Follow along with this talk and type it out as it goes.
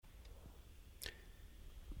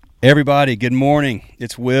Everybody, good morning.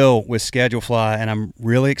 It's Will with Schedulefly, and I'm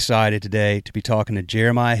really excited today to be talking to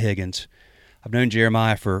Jeremiah Higgins. I've known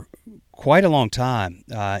Jeremiah for quite a long time.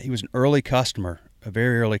 He was an early customer, a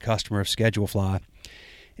very early customer of Schedulefly,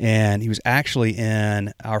 and he was actually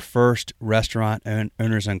in our first Restaurant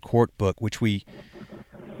Owners Uncorked book, which we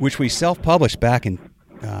self-published back in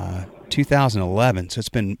 2011, so it's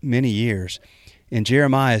been many years. And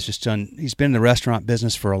Jeremiah he's been in the restaurant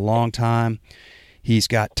business for a long time. He's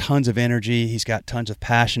got tons of energy. He's got tons of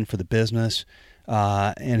passion for the business,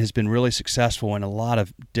 and has been really successful in a lot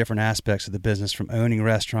of different aspects of the business, from owning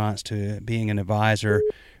restaurants to being an advisor,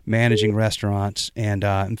 managing restaurants. And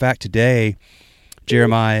in fact, today,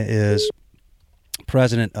 Jeremiah is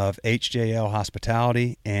president of HJL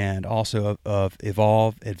Hospitality and also of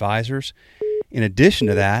Evolve Advisors. In addition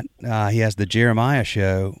to that, he has the Jeremiah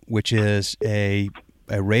Show, which is a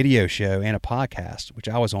radio show and a podcast, which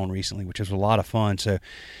I was on recently, which was a lot of fun. So,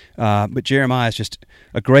 but Jeremiah is just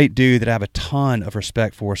a great dude that I have a ton of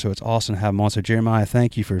respect for. So it's awesome to have him on. So Jeremiah,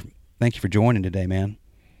 thank you for joining today, man.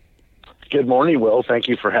 Good morning, Will. Thank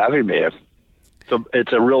you for having me. So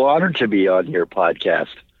it's a real honor to be on your podcast.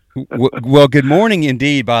 Well, good morning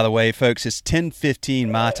indeed, by the way, folks. It's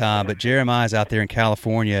 10:15 my time, but Jeremiah's out there in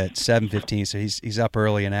California at 7:15, so he's up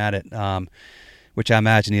early and at it. Which I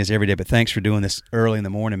imagine he is every day, but thanks for doing this early in the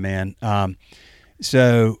morning, man.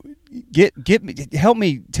 So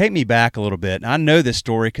take me back a little bit. And I know this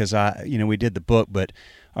story because we did the book, but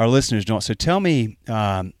our listeners don't. So tell me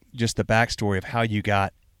just the backstory of how you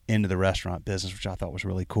got into the restaurant business, which I thought was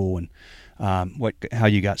really cool, and how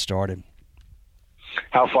you got started.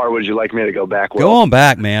 How far would you like me to go back, Will? Go on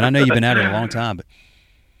back, man. I know you've been at it a long time, but.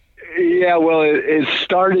 Yeah, well, it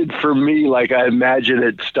started for me like I imagine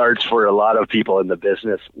it starts for a lot of people in the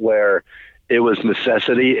business, where it was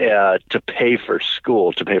necessity to pay for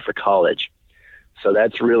school, to pay for college. So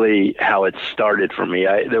that's really how it started for me.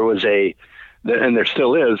 There was and there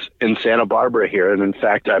still is, in Santa Barbara here, and in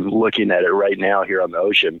fact, I'm looking at it right now here on the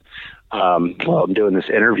ocean while I'm doing this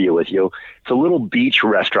interview with you. It's a little beach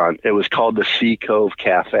restaurant. It was called the Sea Cove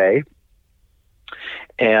Cafe.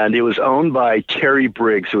 And it was owned by Terry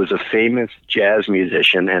Briggs, who was a famous jazz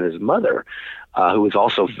musician, and his mother, who was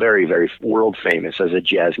also very, very world famous as a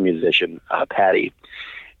jazz musician, Patty.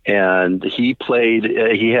 And he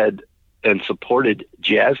had and supported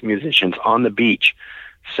jazz musicians on the beach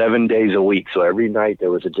 7 days a week. So every night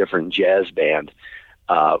there was a different jazz band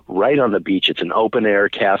right on the beach. It's an open air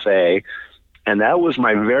cafe. And that was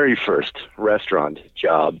my very first restaurant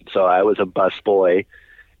job. So I was a busboy.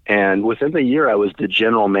 And within the year, I was the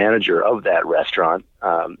general manager of that restaurant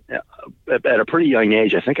at a pretty young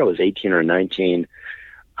age. I think I was 18 or 19,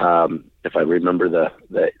 if I remember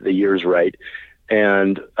the years right.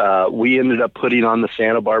 And we ended up putting on the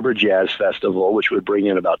Santa Barbara Jazz Festival, which would bring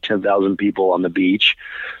in about 10,000 people on the beach.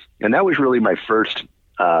 And that was really my first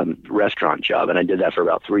restaurant job. And I did that for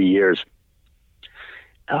about 3 years.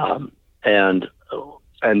 And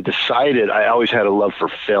decided I always had a love for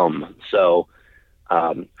film. So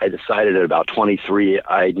I decided at about 23,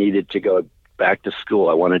 I needed to go back to school.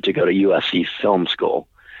 I wanted to go to USC Film School.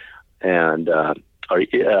 And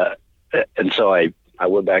so I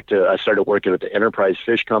went back I started working at the Enterprise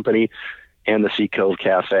Fish Company and the Sea Cove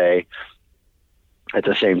Cafe at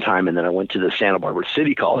the same time. And then I went to the Santa Barbara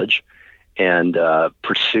City College and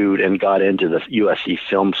pursued and got into the USC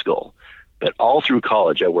Film School. But all through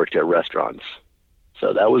college, I worked at restaurants.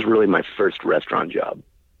 So that was really my first restaurant job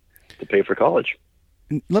to pay for college.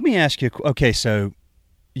 Let me ask you, okay, so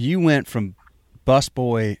you went from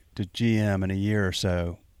busboy to GM in a year or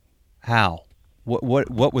so. How? What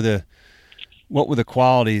were the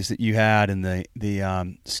qualities that you had and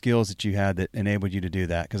the skills that you had that enabled you to do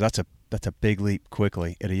that? Because that's a big leap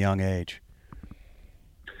quickly at a young age.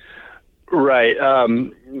 Right.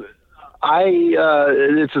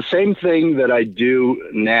 It's the same thing that I do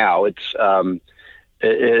now. It's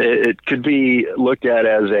it could be looked at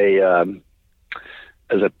as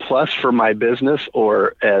a plus for my business,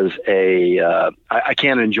 or as I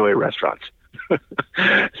can't enjoy restaurants.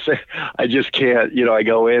 So I just can't, I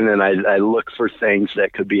go in and I look for things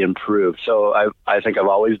that could be improved. So I think I've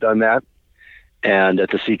always done that. And at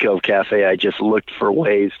the Sea Cove Cafe, I just looked for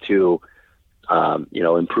ways to,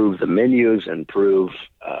 improve the menus, improve,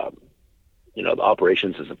 the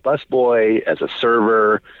operations as a busboy, as a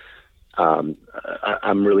server.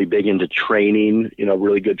 I'm really big into training,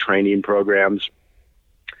 really good training programs.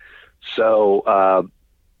 So, I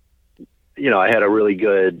had a really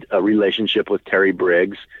good relationship with Terry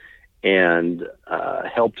Briggs, and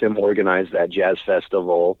helped him organize that jazz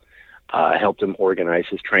festival, helped him organize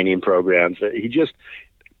his training programs. He just,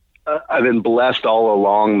 I've been blessed all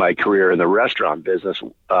along my career in the restaurant business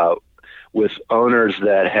with owners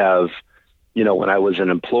that have, when I was an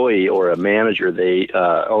employee or a manager,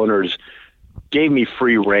 owners gave me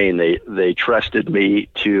free rein. They trusted me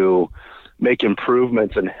to make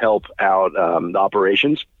improvements and help out the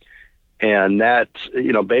operations. And that,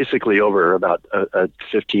 basically over about a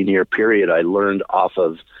 15-year period, I learned off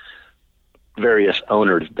of various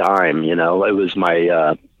owners' dime. It was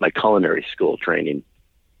my culinary school training.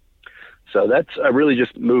 So I really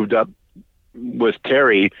just moved up with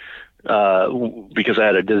Terry because I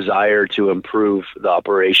had a desire to improve the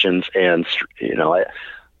operations, and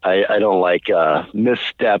I don't like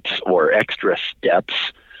missteps or extra steps.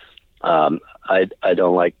 I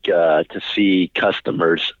don't like to see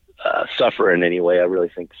customers suffer in any way. I really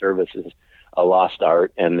think service is a lost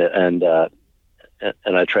art, and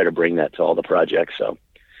I try to bring that to all the projects. So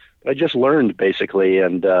I just learned basically,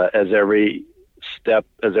 and as everything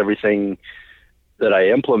that I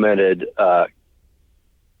implemented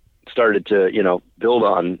started to build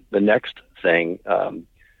on the next thing,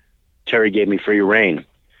 Terry gave me free rein.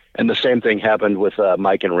 And the same thing happened with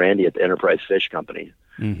Mike and Randy at the Enterprise Fish Company,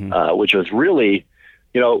 which was really,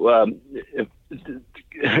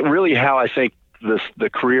 really how I think the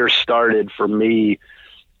career started for me,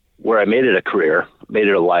 where I made it a career, made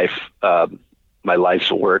it a life, my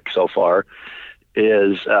life's work so far,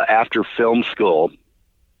 is after film school.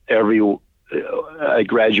 I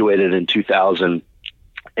graduated in 2000,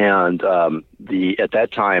 and at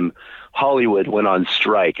that time, Hollywood went on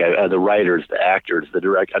strike. The writers, the actors, the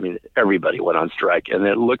direct, everybody went on strike, and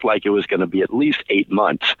it looked like it was going to be at least 8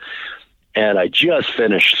 months. And I just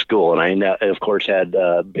finished school, and I, of course, had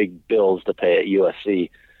big bills to pay at USC.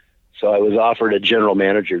 So I was offered a general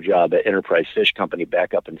manager job at Enterprise Fish Company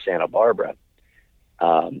back up in Santa Barbara.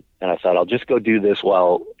 And I thought, I'll just go do this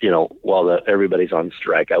while everybody's on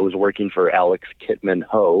strike. I was working for Alex Kitman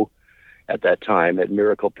Ho at that time at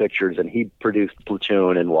Miracle Pictures, and he produced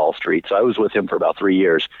Platoon and Wall Street. So I was with him for about 3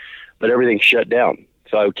 years, but everything shut down.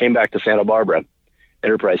 So I came back to Santa Barbara,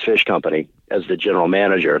 Enterprise Fish Company, as the general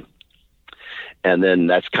manager. And then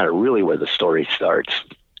that's kind of really where the story starts.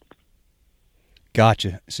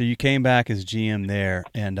 Gotcha. So you came back as GM there,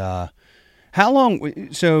 and how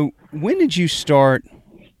long? So when did you start?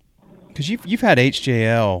 Because you've had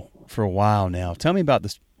HJL for a while now. Tell me about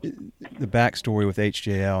the backstory with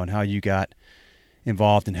HJL and how you got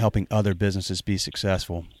involved in helping other businesses be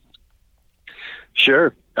successful.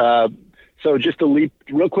 Sure. So just to leap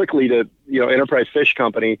real quickly to Enterprise Fish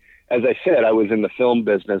Company. As I said, I was in the film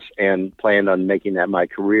business and planned on making that my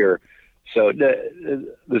career. So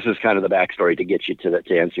this is kind of the backstory to get you to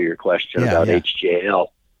answer your question about HJL.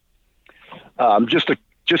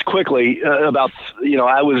 Just quickly about,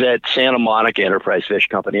 I was at Santa Monica Enterprise Fish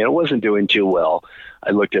Company, and it wasn't doing too well.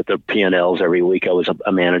 I looked at the P&Ls every week. I was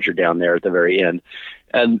a manager down there at the very end.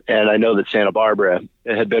 And I know that Santa Barbara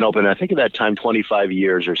had been open, I think at that time, 25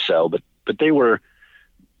 years or so, but they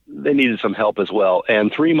needed some help as well.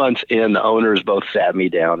 And 3 months in, the owners both sat me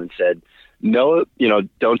down and said, no,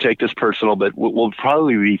 don't take this personal, but we'll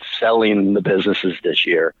probably be selling the businesses this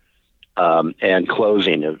year and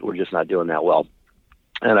closing. We're just not doing that well.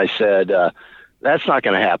 And I said, that's not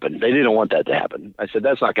going to happen. They didn't want that to happen. I said,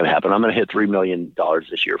 that's not going to happen. I'm going to hit $3 million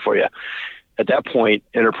this year for you. At that point,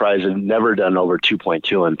 Enterprise had never done over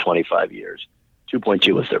 2.2 in 25 years.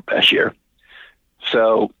 2.2 was their best year.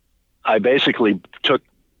 So I basically took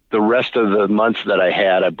the rest of the months that I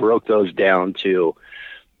had, I broke those down to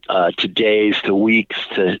days, to weeks,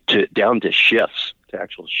 to down to shifts, to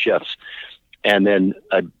actual shifts. And then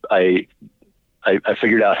I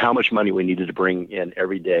figured out how much money we needed to bring in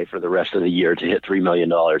every day for the rest of the year to hit $3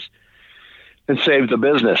 million and save the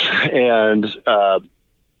business. And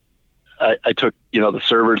I took, the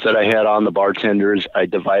servers that I had on, the bartenders, I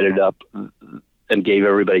divided up and gave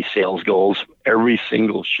everybody sales goals every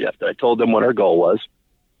single shift. I told them what our goal was,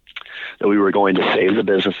 that we were going to save the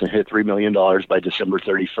business and hit $3 million by December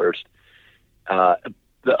 31st.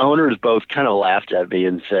 The owners both kind of laughed at me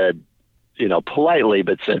and said, politely,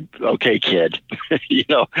 but said, okay, kid,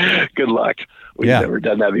 good luck. We've never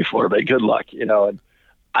done that before, but good luck, and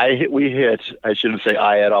I shouldn't say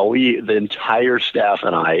I at all. The entire staff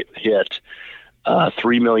and I hit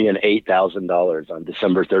 $3,008,000 on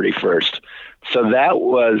December 31st. So that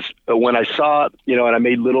was when I saw, and I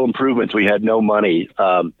made little improvements. We had no money.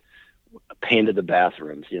 Painted the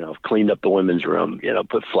bathrooms, cleaned up the women's room,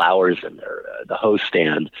 put flowers in there, the hose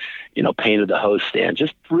stand, painted the hose stand,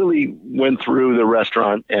 just really went through the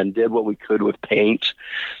restaurant and did what we could with paint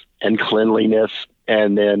and cleanliness.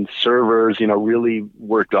 And then servers, really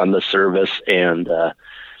worked on the service. And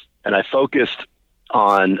I focused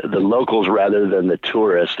on the locals rather than the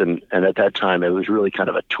tourists. And at that time, it was really kind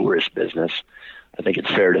of a tourist business. I think it's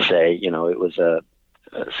fair to say, it was a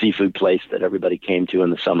seafood place that everybody came to in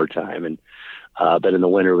the summertime. And but in the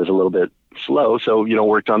winter, it was a little bit slow. So,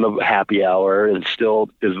 worked on the happy hour, and still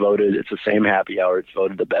is voted, it's the same happy hour. It's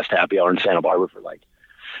voted the best happy hour in Santa Barbara for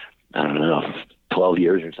I don't know, 12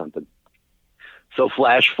 years or something. So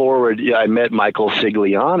flash forward, I met Michael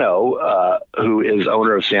Sigliano, who is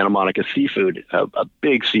owner of Santa Monica Seafood, a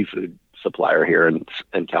big seafood supplier here in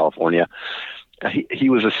California. He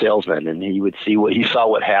was a salesman, and he saw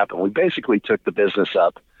what happened. We basically took the business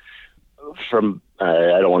up from,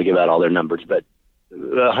 I don't want to give out all their numbers, but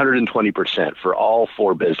 120% for all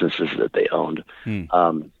 4 businesses that they owned.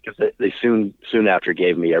 Because they soon after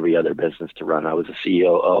gave me every other business to run. I was a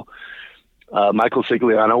COO. Michael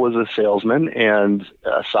Sigliano was a salesman and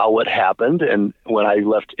saw what happened. And when I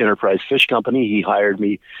left Enterprise Fish Company, he hired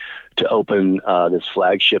me to open this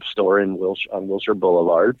flagship store on Wilshire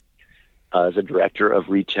Boulevard as a director of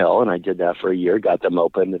retail. And I did that for a year, got them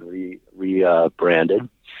open and rebranded.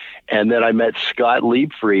 And then I met Scott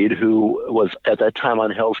Liebfried, who was at that time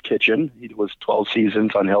on Hell's Kitchen. He was 12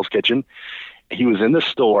 seasons on Hell's Kitchen. He was in the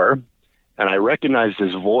store, and I recognized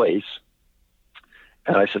his voice.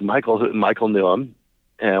 And I said, Michael knew him,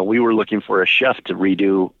 and we were looking for a chef to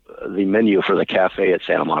redo the menu for the cafe at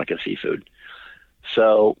Santa Monica Seafood.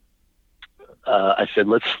 So I said,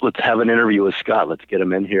 let's have an interview with Scott. Let's get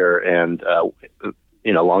him in here. And,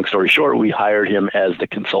 long story short, we hired him as the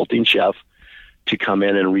consulting chef to come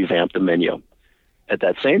in and revamp the menu. At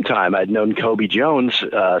that same time, I'd known Kobe Jones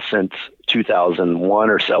since 2001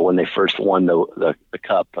 or so, when they first won the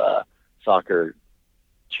Cup soccer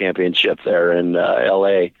championship there in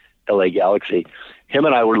LA Galaxy. Him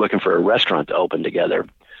and I were looking for a restaurant to open together.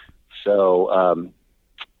 So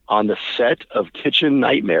on the set of Kitchen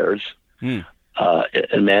Nightmares in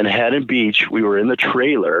Manhattan Beach, we were in the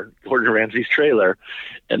trailer, Gordon Ramsay's trailer,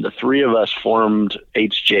 and the 3 of us formed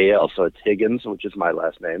HJL. So it's Higgins, which is my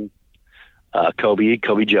last name,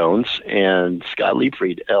 Kobe Jones, and Scott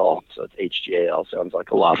Liebfried, L. So it's HJL. Sounds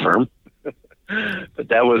like a law firm. But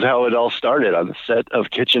that was how it all started, on the set of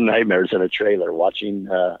Kitchen Nightmares in a trailer, watching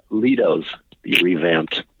Lido's be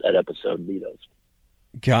revamped, that episode, Lido's.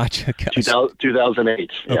 Gotcha.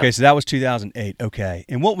 2008. Yeah. Okay, so that was 2008. Okay.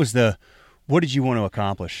 And what did you want to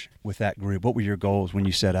accomplish with that group? What were your goals when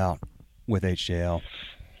you set out with HJL?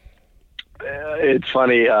 It's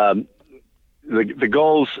funny. The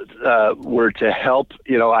goals were to help,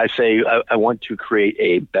 I say I want to create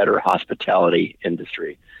a better hospitality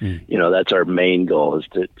industry. That's our main goal, is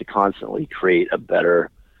to constantly create a better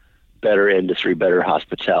industry, better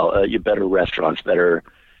hospitality, better restaurants, better,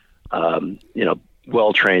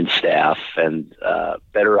 well-trained staff, and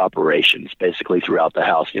better operations basically throughout the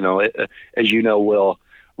house. As you know, Will,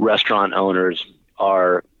 restaurant owners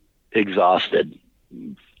are exhausted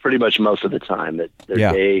pretty much most of the time. That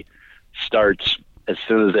their day starts as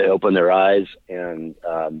soon as they open their eyes, and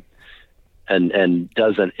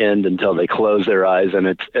doesn't end until they close their eyes, and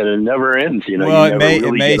it never ends. Well,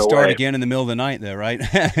 it may start again in the middle of the night, though, right?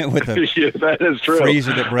 With a that is true.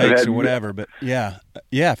 Freezer that breaks or whatever. But yeah,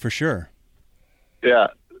 for sure. Yeah,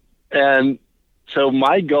 and so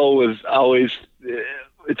my goal was always,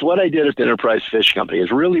 it's what I did at the Enterprise Fish Company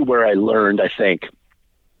is really where I learned. I think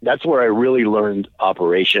that's where I really learned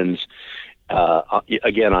operations.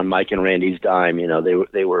 Again, on Mike and Randy's dime,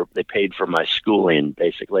 they paid for my schooling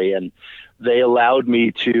basically, and they allowed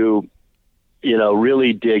me to,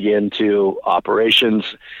 really dig into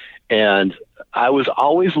operations. And I was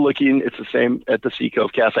always looking, it's the same at the Sea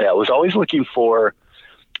Cove Cafe. I was always looking for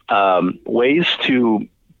ways to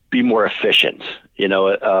be more efficient,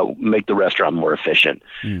 make the restaurant more efficient,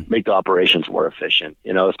 make the operations more efficient.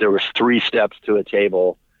 If there was 3 steps to a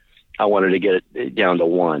table, I wanted to get it down to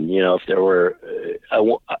 1. If there were,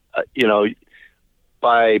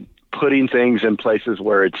 by putting things in places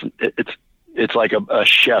where it's like a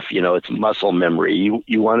chef, it's muscle memory.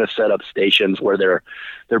 You want to set up stations where they're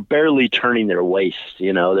barely turning their waist.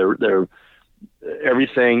 They're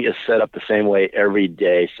everything is set up the same way every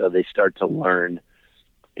day, so they start to learn,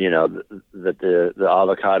 that the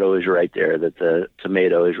avocado is right there, that the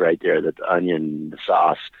tomato is right there, that the onion, the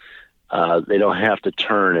sauce. They don't have to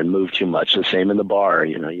turn and move too much. The same in the bar.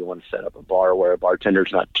 You want to set up a bar where a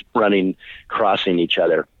bartender's not crossing each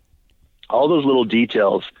other. All those little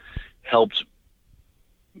details helped.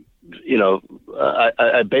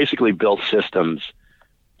 I basically built systems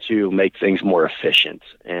to make things more efficient,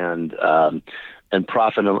 and designed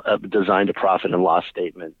a profit and loss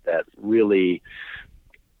statement that really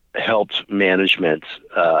helped management,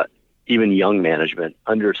 even young management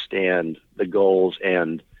understand the goals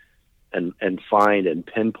and find and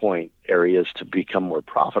pinpoint areas to become more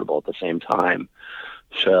profitable at the same time.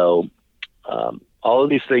 So all of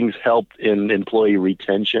these things help in employee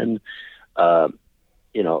retention.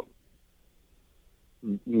 You know,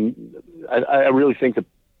 I really think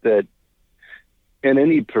that in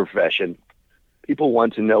any profession, people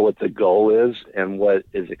want to know what the goal is and what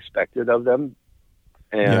is expected of them.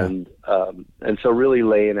 And so really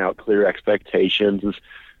laying out clear expectations,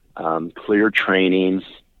 clear trainings,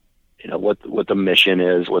 you know, what the mission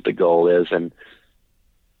is, what the goal is, and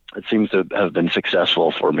it seems to have been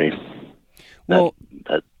successful for me. Well,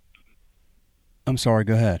 I'm sorry,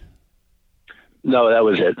 go ahead. No, that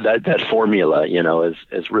was it. That formula, you know,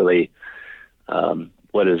 is really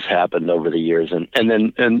what has happened over the years, and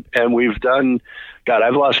we've done. God,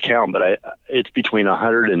 I've lost count, but it's between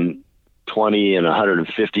 120 and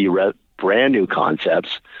 150 brand new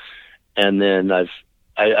concepts, and then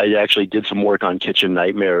I actually did some work on Kitchen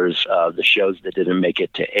Nightmares, the shows that didn't make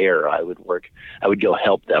it to air. I would go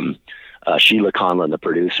help them. Sheila Conlon, the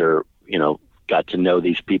producer, you know, got to know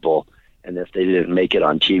these people, and if they didn't make it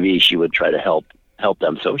on TV, she would try to help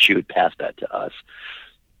them. So she would pass that to us.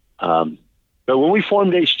 But when we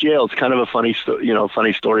formed HJL, it's kind of a funny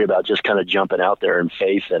story about just kind of jumping out there in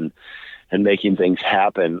faith and making things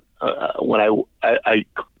happen. When I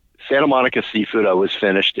Santa Monica Seafood, I was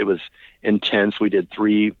finished. It was intense. We did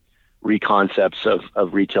 3 reconcepts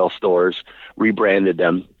of retail stores, rebranded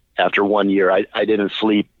them. After 1 year, I didn't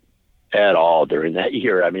sleep at all during that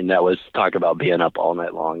year. I mean, that was talk about being up all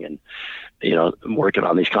night long and, you know, working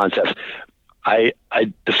on these concepts. I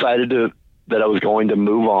decided that I was going to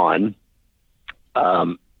move on.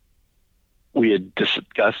 We had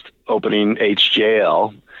discussed opening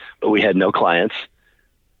HJL, but we had no clients.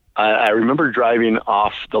 I remember driving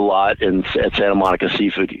off the lot at Santa Monica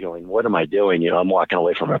Seafood going, what am I doing? You know, I'm walking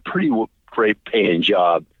away from a pretty great paying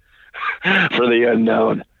job for the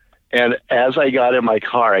unknown. And as I got in my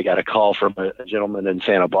car, I got a call from a gentleman in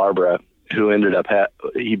Santa Barbara who ended up,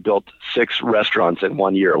 he built 6 restaurants in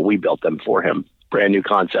 1 year. We built them for him, brand new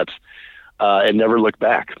concepts, and never looked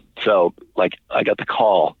back. So like I got the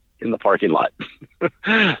call in the parking lot.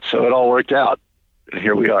 So it all worked out. And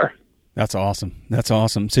here we are. That's awesome.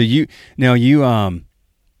 So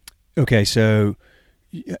okay. So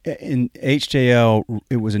in HJL,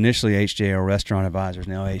 it was initially HJL Restaurant Advisors,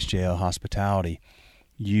 now HJL Hospitality.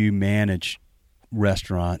 You manage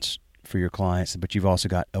restaurants for your clients, but you've also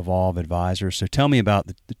got Evolve Advisors. So tell me about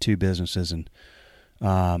the 2 businesses and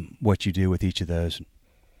what you do with each of those.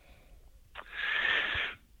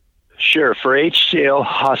 Sure. For HJL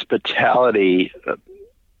Hospitality,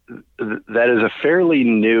 that is a fairly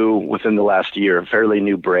new, within the last year, a fairly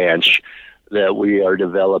new branch that we are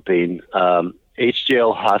developing.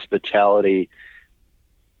 HJL Hospitality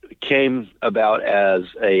came about as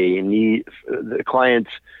a need. The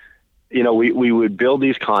clients, you know, we would build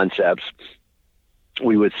these concepts.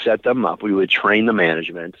 We would set them up. We would train the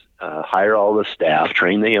management, hire all the staff,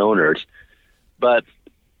 train the owners. But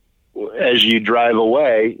as you drive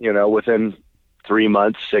away, you know, within 3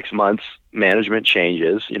 months, 6 months, management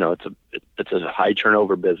changes. You know, it's a high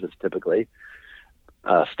turnover business typically.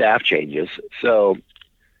 Staff changes. So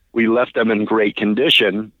we left them in great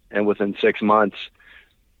condition, and within 6 months,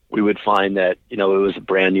 we would find that, you know, it was a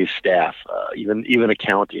brand new staff, even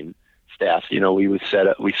accounting staff. You know, we set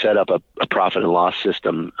up a profit and loss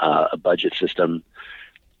system, a budget system,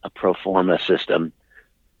 a pro forma system,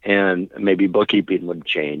 and maybe bookkeeping would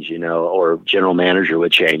change, you know, or general manager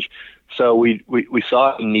would change. So we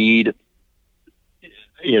saw a need,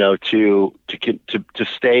 you know, to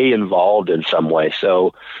stay involved in some way.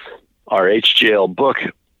 So our HJL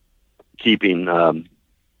bookkeeping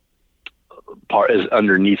part is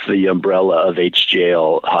underneath the umbrella of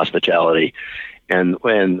HJL Hospitality. And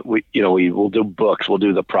when we will do books, we'll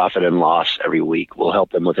do the profit and loss every week. We'll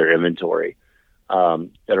help them with their inventory at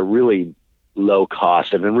a really low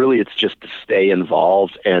cost. And then really it's just to stay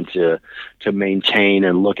involved and to maintain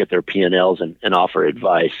and look at their P&Ls and offer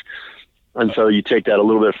advice. And so you take that a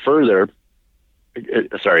little bit further.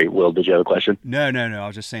 Sorry, Will, did you have a question? No. I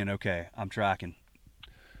was just saying, okay, I'm tracking.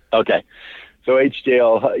 Okay. So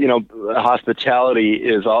HJL, you know,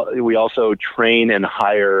 hospitality we also train and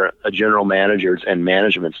hire general managers and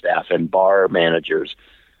management staff and bar managers,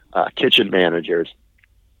 kitchen managers,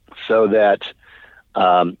 so that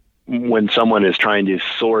when someone is trying to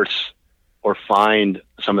source or find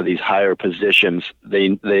some of these higher positions,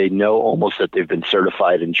 they know almost that they've been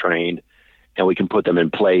certified and trained, and we can put them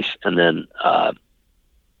in place. And then,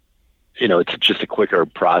 it's just a quicker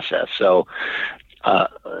process. So,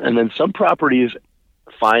 and then some properties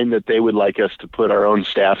find that they would like us to put our own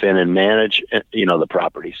staff in and manage, the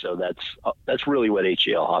property. So that's really what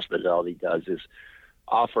HEL Hospitality does, is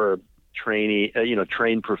offer training,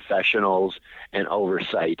 train professionals and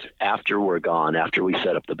oversight after we're gone, after we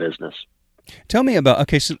set up the business. Tell me about,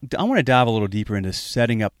 so I want to dive a little deeper into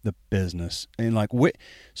setting up the business. And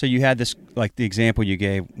so you had this, like the example you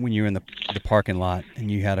gave when you were in the parking lot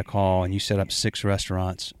and you had a call and you set up 6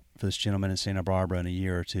 restaurants for this gentleman in Santa Barbara in a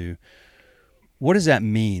year or two. What does that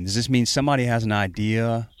mean? Does this mean somebody has an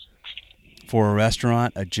idea for a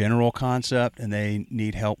restaurant, a general concept, and they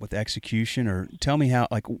need help with execution? Or tell me how,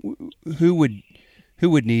 like, who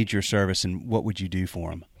would need your service and what would you do for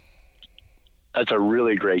them? That's a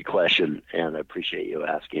really great question, and I appreciate you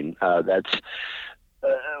asking. That's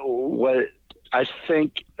what I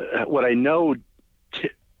think, what I know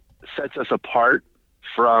sets us apart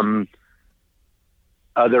from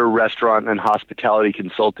other restaurant and hospitality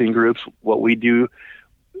consulting groups. What we do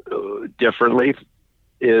differently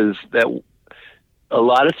is that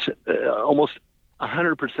almost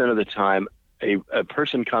 100% of the time, a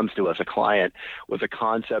person comes to us, a client, with a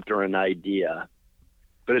concept or an idea,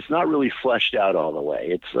 but it's not really fleshed out all the way.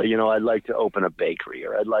 It's, I'd like to open a bakery,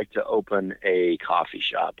 or I'd like to open a coffee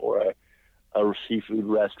shop, or a seafood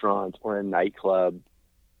restaurant, or a nightclub,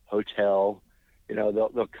 hotel.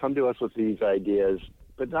 They'll come to us with these ideas,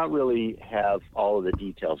 but not really have all of the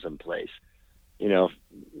details in place.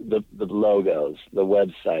 The logos, the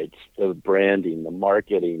websites, the branding, the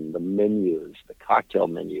marketing, the menus, the cocktail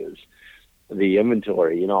menus, the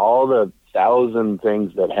inventory, all the 1,000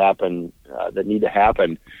 things that happen, that need to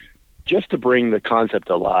happen just to bring the concept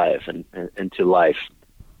alive and to life.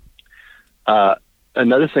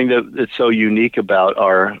 Another thing that's so unique about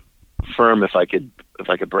our firm, if I could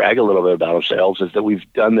brag a little bit about ourselves, is that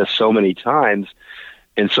we've done this so many times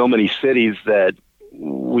in so many cities that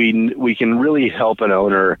we can really help an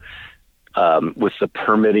owner with the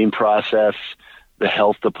permitting process, the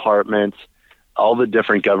health department, all the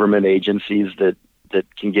different government agencies that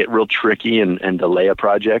can get real tricky and delay a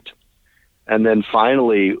project. And then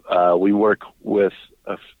finally, we work with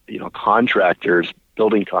contractors,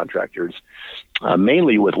 building contractors,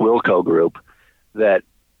 mainly with Wilco Group, that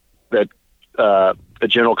a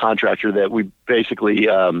general contractor that we basically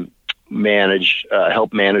help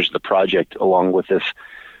manage the project along with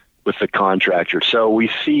the contractor. So we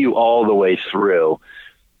see you all the way through.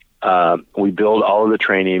 We build all of the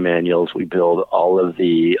training manuals. We build all of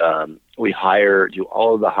the, do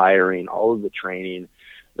all of the hiring, all of the training,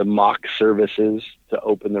 the mock services to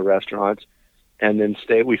open the restaurants, and then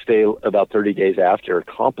we stay about 30 days after,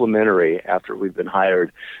 complimentary after we've been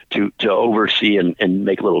hired to oversee and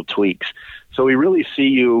make little tweaks. So we really see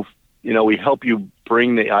you, we help you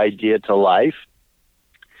bring the idea to life,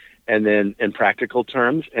 and then in practical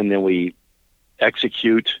terms, and then we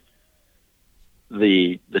execute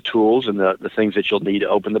the tools and the things that you'll need to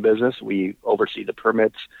open the business. We oversee the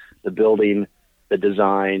permits, the building, the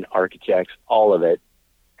design, architects, all of it,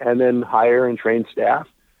 and then hire and train staff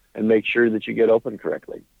and make sure that you get open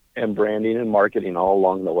correctly, and branding and marketing all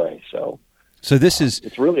along the way. So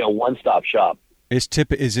it's really a one-stop shop. Is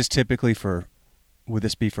this typically would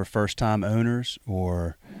this be for first-time owners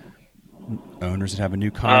or owners that have a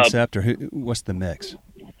new concept, or what's the mix?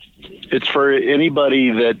 It's for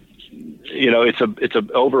anybody that,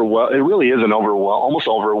 it really is an almost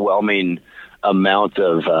overwhelming amount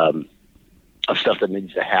of stuff that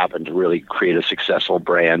needs to happen to really create a successful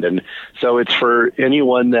brand. And so it's for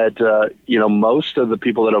anyone that, most of the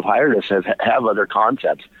people that have hired us have other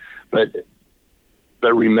concepts, but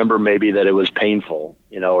remember maybe that it was painful,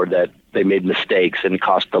 or that they made mistakes and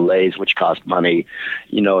cost delays, which cost money,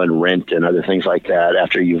 and rent and other things like that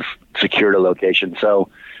after you've secured a location. So,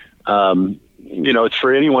 it's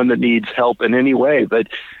for anyone that needs help in any way. But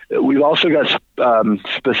we've also got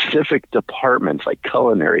specific departments like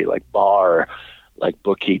culinary, like bar, like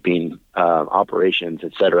bookkeeping, operations,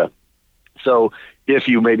 etc. So if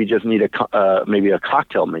you maybe just need maybe a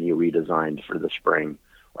cocktail menu redesigned for the spring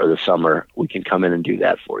or the summer, we can come in and do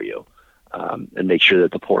that for you, and make sure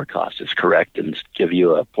that the pour cost is correct and give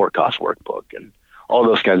you a pour cost workbook and all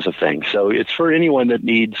those kinds of things. So it's for anyone that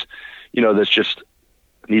needs, that's just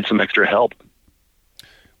needs some extra help.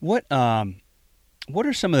 What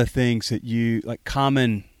are some of the things that like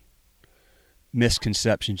common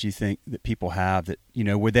misconceptions you think that people have that,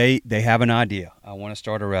 where they have an idea? I want to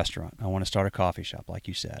start a restaurant. I want to start a coffee shop, like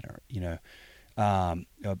you said, or, a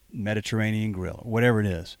Mediterranean grill, or whatever it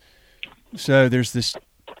is. So there's this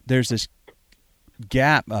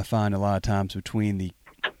gap I find a lot of times between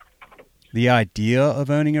the idea of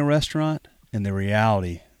owning a restaurant and the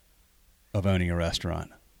reality of owning a restaurant.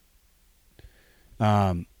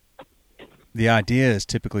 the idea is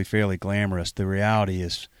typically fairly glamorous. The reality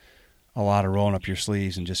is a lot of rolling up your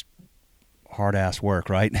sleeves and just hard ass work,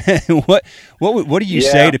 right? What do you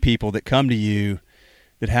say to people that come to you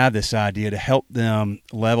that have this idea to help them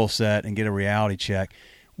level set and get a reality check?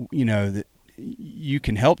 You know, that you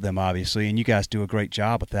can help them obviously, and you guys do a great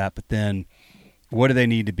job with that, but then what do they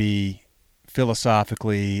need to be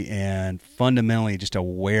philosophically and fundamentally just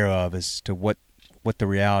aware of as to what the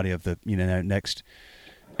reality of the, you know, next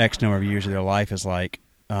X number of years of their life is like?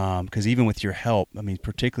 Because even with your help, I mean,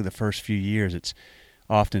 particularly the first few years, it's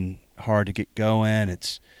often hard to get going.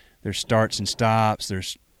 There's starts and stops.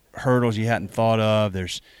 There's hurdles you hadn't thought of.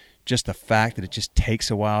 There's just the fact that it just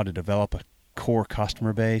takes a while to develop a core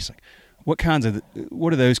customer base. Like,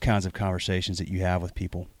 what are those kinds of conversations that you have with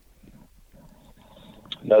people?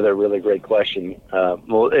 Another really great question.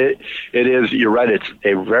 Well, it is, you're right. It's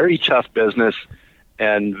a very tough business,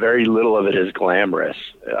 and very little of it is glamorous.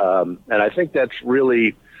 And I think that's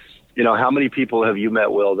really, you know, how many people have you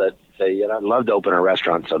met, Will, that say, you know, I'd love to open a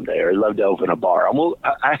restaurant someday, or I'd love to open a bar.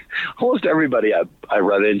 Almost everybody I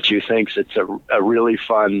run into thinks it's a really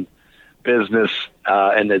fun business,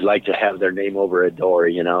 and they'd like to have their name over a door,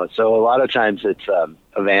 you know. So a lot of times it's a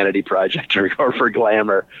vanity project or for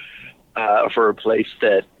glamour, for a place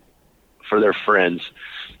that, for their friends.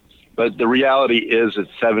 But the reality is it's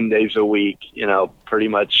 7 days a week, you know, pretty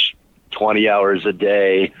much 20 hours a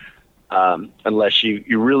day, unless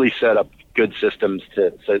you really set up good systems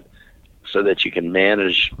so that you can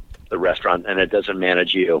manage the restaurant and it doesn't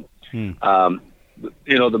manage you. You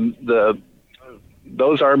know,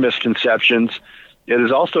 those are misconceptions. It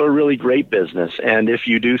is also a really great business, and if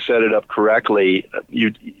you do set it up correctly,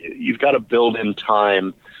 you've got to build in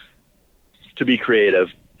time to be creative,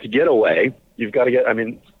 to get away. You've got to get, I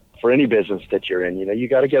mean, for any business that you're in, you know, you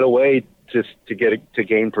got to get away to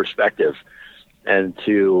gain perspective, and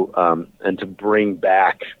to bring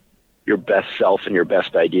back your best self and your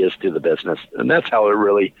best ideas to the business. And that's how it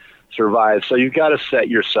really survives. So you've got to set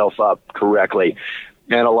yourself up correctly.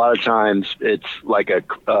 And a lot of times it's like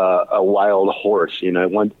a wild horse, you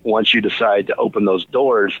know. Once you decide to open those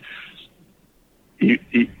doors,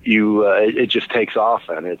 it just takes off,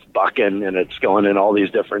 and it's bucking, and it's going in all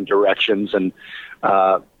these different directions. And,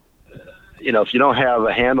 you know, if you don't have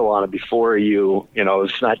a handle on it before you know,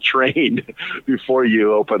 it's not trained before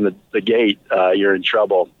you open the gate, you're in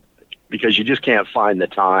trouble, because you just can't find the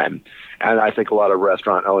time. And I think a lot of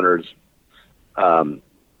restaurant owners,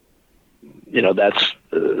 you know,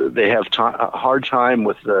 they have a hard time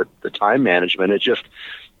with the time management. It's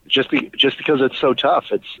just because it's so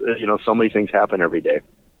tough. It's, you know, so many things happen every day.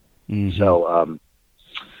 Mm-hmm. So,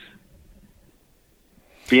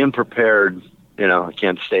 being prepared, you know, I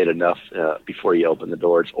can't state enough, before you open the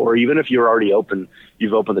doors, or even if you've opened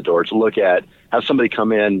the doors, have somebody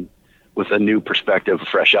come in with a new perspective,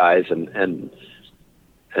 fresh eyes, and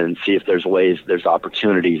see if there's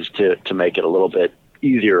opportunities to make it a little bit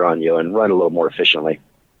easier on you and run a little more efficiently.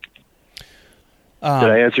 Did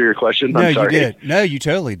I answer your question? No, you did. No, you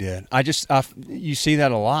totally did. You see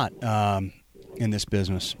that a lot in this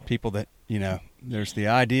business. People that, you know, there's the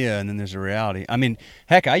idea and then there's the reality. I mean,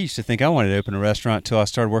 heck, I used to think I wanted to open a restaurant until I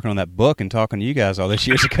started working on that book and talking to you guys all those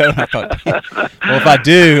years ago. And I thought, well, if I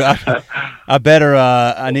do, I better.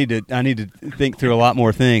 I need to think through a lot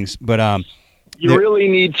more things. But you really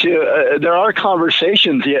need to. There are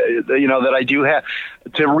conversations, you know, that I do have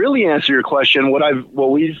to really answer your question.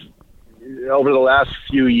 What we've over the last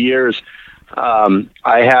few years,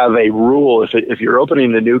 I have a rule. If you're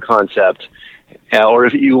opening a new concept, or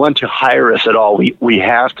if you want to hire us at all, we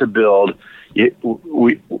have to build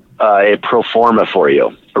a pro forma for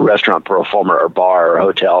you, a restaurant pro forma, or bar, or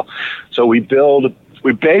hotel. So we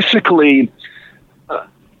basically,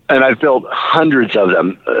 and I've built hundreds of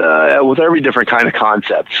them with every different kind of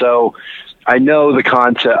concept. So I know the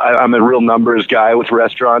concept. I'm a real numbers guy with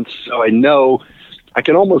restaurants, so I know. I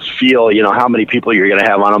can almost feel, you know, how many people you're going to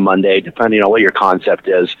have on a Monday, depending on what your concept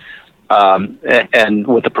is, and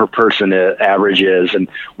what the per person average is. And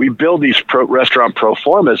we build these restaurant pro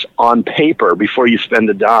formas on paper before you spend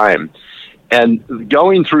a dime. And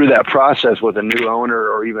going through that process with a new owner,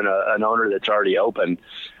 or even an owner that's already open,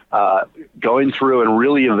 going through and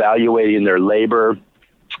really evaluating their labor,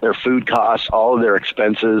 their food costs, all of their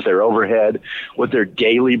expenses, their overhead, what their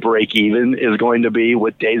daily break even is going to be,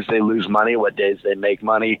 what days they lose money, what days they make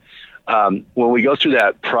money. When we go through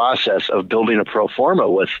that process of building a pro forma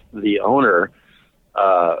with the owner,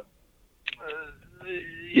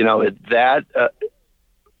 you know, that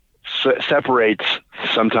separates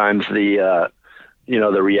sometimes the, you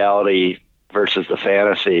know, the reality versus the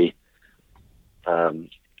fantasy.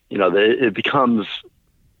 it becomes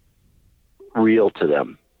real to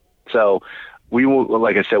them. So we will,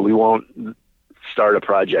 like I said, we won't start a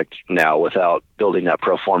project now without building that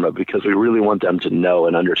pro forma, because we really want them to know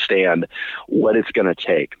and understand what it's going to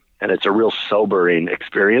take. And it's a real sobering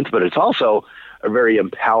experience, but it's also a very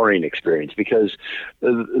empowering experience, because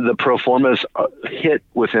the pro formas hit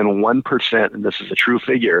within 1%, and this is a true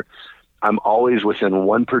figure. I'm always within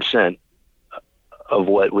 1% of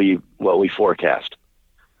what we forecast.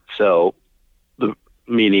 So,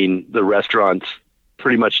 meaning the restaurants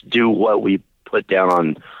pretty much do what we put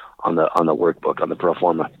down on the workbook, on the pro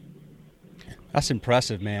forma. That's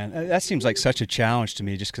impressive, man. That seems like such a challenge to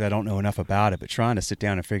me, just because I don't know enough about it. But trying to sit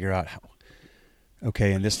down and figure out how,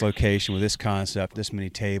 okay, in this location with this concept, this many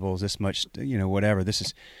tables, this much, whatever.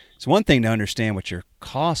 It's one thing to understand what your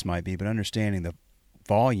cost might be, but understanding the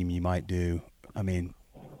volume you might do, I mean,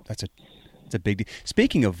 that's a big deal.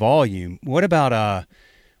 Speaking of volume, what about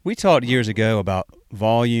we talked years ago about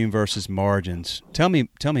volume versus margins. Tell me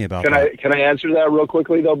about that. Can I answer that real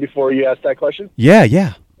quickly though before you ask that question?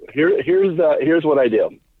 Yeah. Here's what I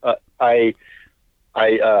do. I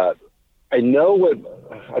know what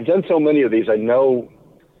I've done. So many of these, I know,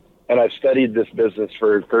 and I've studied this business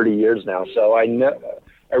for 30 years now. So I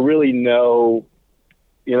really know,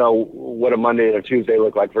 what a Monday and a Tuesday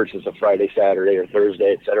look like versus a Friday, Saturday, or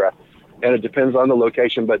Thursday, et cetera. And it depends on the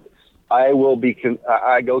location, but I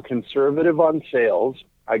go conservative on sales.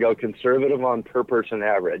 I go conservative on per person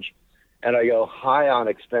average, and I go high on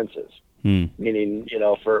expenses. Meaning,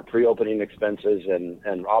 for pre-opening expenses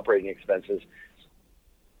and operating expenses,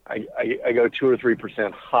 I go 2 or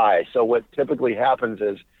 3% high. So what typically happens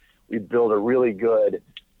is we build a really good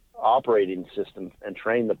operating system and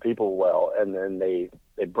train the people well, and then they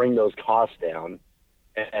bring those costs down.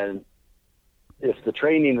 And if the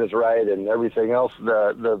training is right and everything else,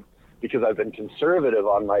 because I've been conservative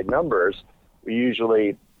on my numbers, we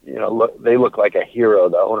usually, they look like a hero.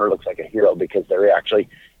 The owner looks like a hero because they're actually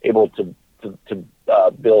able to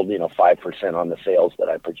build, 5% on the sales that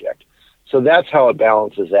I project. So that's how it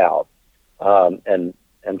balances out, and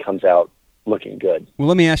comes out looking good. Well,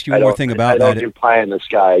 let me ask you one more thing about that. I don't do pie in the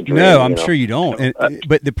sky dream, No, I'm sure you don't.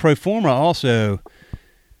 But the pro forma also,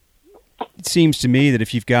 it seems to me that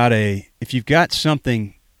if you've got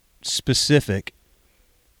something specific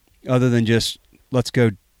other than just let's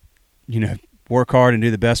go, work hard and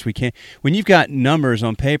do the best we can. When you've got numbers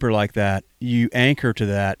on paper like that, you anchor to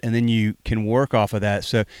that, and then you can work off of that.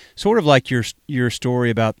 So sort of like your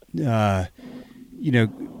story about, going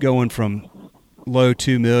from low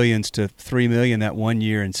 2 millions to 3 million that 1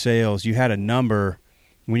 year in sales. You had a number.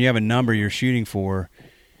 When you have a number you're shooting for,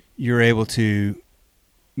 you're able to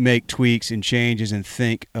make tweaks and changes and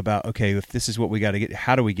think about, okay, if this is what we got to get,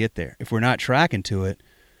 how do we get there? If we're not tracking to it,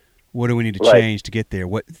 what do we need to change to get there?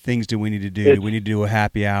 What things do we need to do? Do we need to do a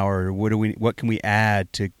happy hour? Or what can we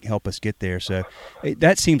add to help us get there? So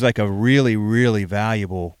that seems like a really, really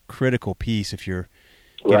valuable, critical piece if you're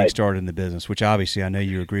getting started in the business, which obviously I know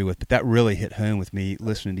you agree with, but that really hit home with me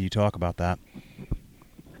listening to you talk about that.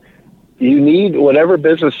 You need, whatever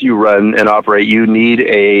business you run and operate, you need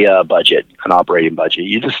a budget, an operating budget.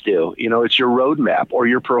 You just do. It's your roadmap or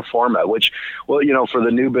your pro forma, which, for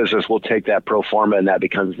the new business, we'll take that pro forma and that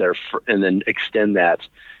becomes and then extend that.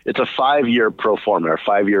 It's a 5-year pro forma or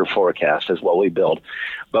 5-year forecast is what we build.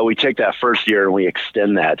 But we take that first year and we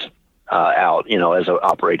extend that out, as an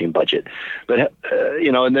operating budget. But,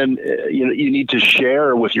 and then, you need to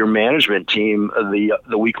share with your management team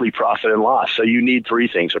the weekly profit and loss. So you need 3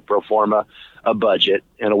 things: a pro forma, a budget,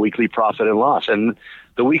 and a weekly profit and loss. And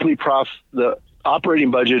the the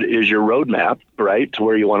operating budget is your roadmap, right, to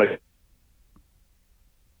where you want to.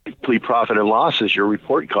 Weekly profit and loss is your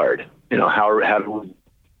report card. How do we,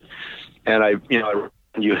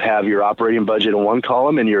 you have your operating budget in one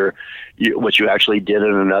column and what you actually did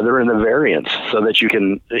in another, and the variance, so that you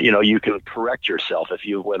can correct yourself if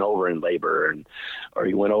you went over in labor or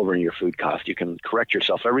you went over in your food cost. You can correct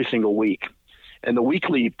yourself every single week. And the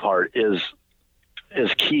weekly part is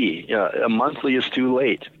key. A monthly is too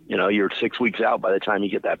late. You're 6 weeks out by the time you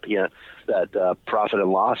get that profit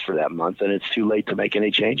and loss for that month, and it's too late to make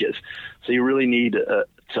any changes. So you really need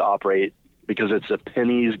to operate, because it's a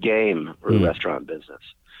pennies game for the restaurant business.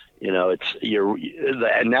 It's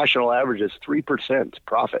the national average is 3%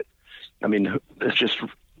 profit. I mean, it's just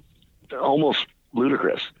almost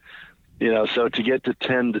ludicrous. So to get to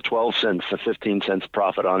 10 to 12 cents to 15 cents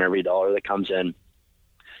profit on every dollar that comes in,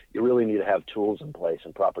 you really need to have tools in place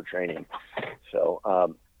and proper training.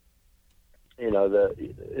 So,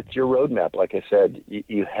 it's your roadmap. Like I said,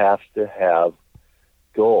 you have to have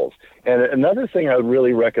goals. And another thing I would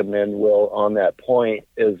really recommend, Will, on that point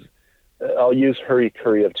is I'll use Hurry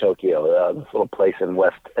Curry of Tokyo, this little place in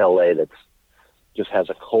West LA that's just has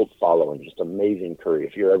a cult following, just amazing curry.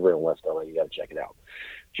 If you're ever in West LA, you got to check it out.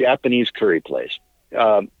 Japanese curry place,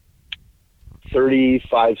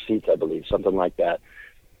 35 seats, I believe, something like that.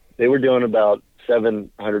 They were doing about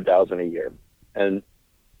 $700,000 a year, and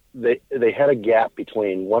they had a gap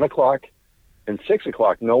between 1 o'clock and 6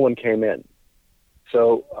 o'clock. No one came in.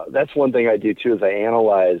 So that's one thing I do too, is I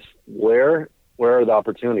analyze where are the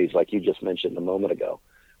opportunities, like you just mentioned a moment ago.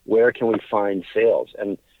 Where can we find sales?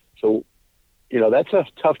 And so, that's a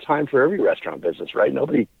tough time for every restaurant business, right?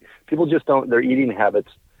 People just don't, their eating habits,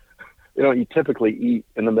 you typically eat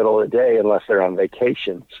in the middle of the day unless they're on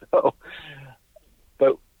vacation. So,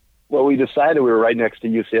 but what we decided, we were right next to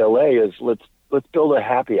UCLA, is let's build a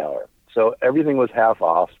happy hour. So everything was half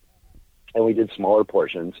off, and we did smaller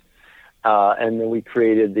portions. And then we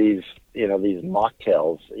created these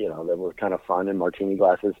mocktails, that were kind of fun, and martini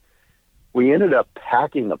glasses. We ended up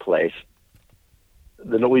packing the place.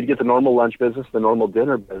 We'd get the normal lunch business, the normal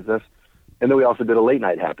dinner business, and then we also did a late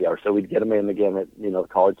night happy hour. So we'd get them in again at,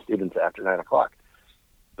 college students after 9 o'clock.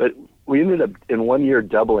 But we ended up in 1 year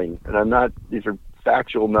doubling, and these are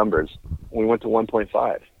factual numbers. We went to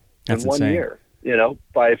 1.5 That's in 1 insane. year,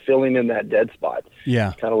 by filling in that dead spot.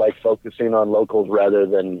 Yeah. Kind of like focusing on locals rather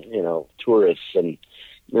than, tourists. And,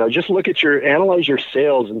 just analyze your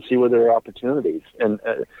sales and see where there are opportunities and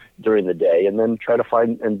during the day, and then try to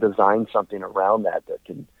find and design something around that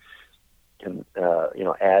can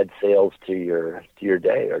add sales to your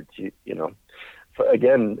day, or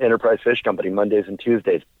again, Enterprise Fish Company, Mondays and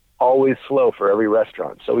Tuesdays, always slow for every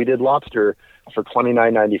restaurant. So we did lobster for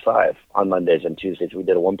 $29.95 on Mondays and Tuesdays. We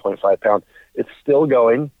did a 1.5 pound. It's still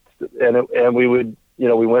going. And we would,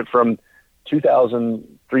 we went from $2,000,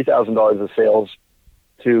 $3,000 of sales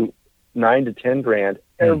to $9,000 to $10,000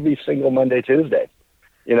 every single Monday, Tuesday.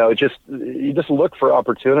 You just look for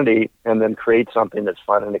opportunity and then create something that's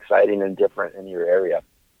fun and exciting and different in your area.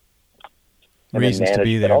 Reasons to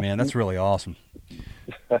be there, man. That's really awesome.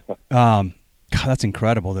 God, that's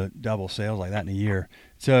incredible to double sales like that in a year.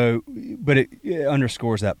 So, but it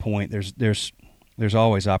underscores that point. There's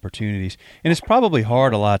always opportunities, and it's probably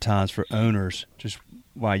hard a lot of times for owners. Just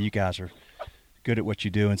why you guys are good at what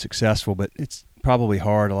you do and successful, but it's probably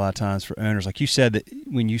hard a lot of times for owners. Like you said, that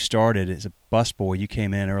when you started as a busboy, you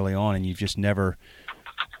came in early on, and you've just never.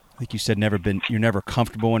 I think you said you're never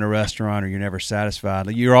comfortable in a restaurant, or you're never satisfied.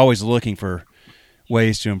 Like you're always looking for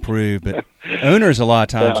ways to improve, but owners a lot of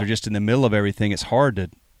times are just in the middle of everything. It's hard to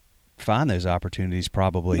find those opportunities,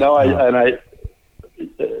 probably. No,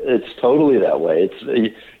 it's totally that way.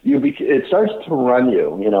 It starts to run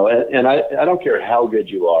you, and I don't care how good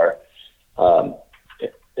you are.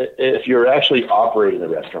 If you're actually operating a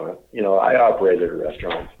restaurant, I operated a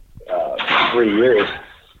restaurant for 3 years,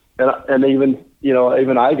 and even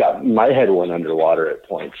I got my head went underwater at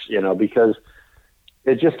points, because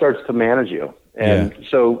it just starts to manage you. And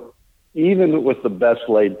so even with the best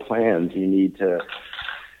laid plans, you need to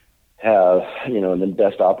have, the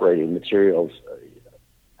best operating materials,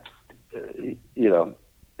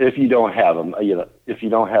 if you don't have them, if you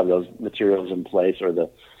don't have those materials in place or the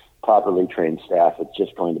properly trained staff, it's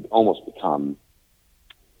just going to almost become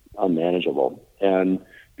unmanageable. And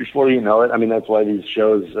before you know it, that's why these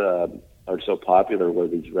shows are so popular, where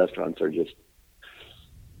these restaurants are just,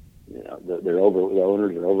 the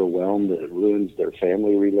owners are overwhelmed. It ruins their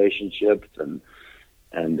family relationships, and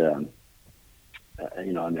they're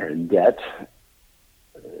in debt.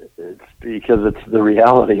 It's because it's the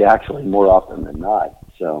reality, actually, more often than not.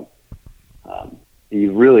 So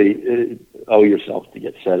you really owe yourself to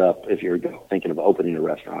get set up. If you're thinking of opening a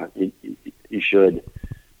restaurant, you should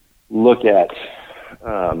look at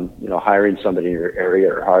hiring somebody in your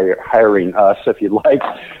area, or hiring us, if you'd like,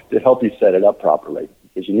 to help you set it up properly,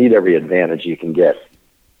 because you need every advantage you can get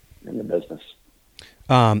in the business.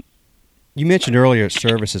 You mentioned earlier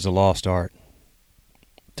service is a lost art.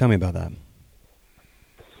 Tell me about that.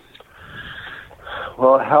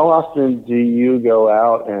 Well, how often do you go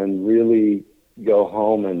out and really go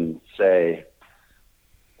home and say,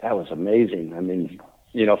 that was amazing?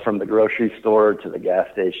 From the grocery store to the gas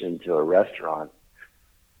station to a restaurant,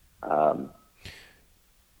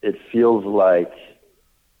 it feels like,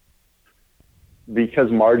 because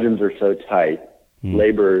margins are so tight,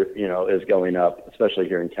 labor, is going up, especially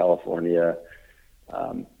here in California.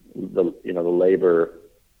 The labor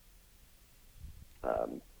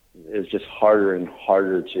is just harder and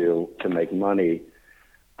harder to make money.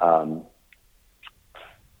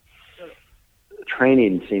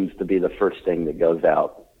 Training seems to be the first thing that goes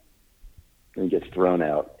out. and gets thrown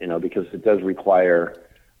out, because it does require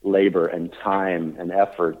labor and time and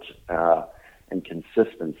effort and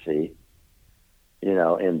consistency,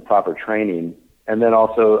 in proper training. And then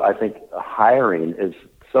also, I think hiring is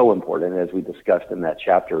so important, as we discussed in that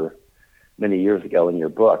chapter many years ago in your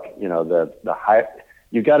book.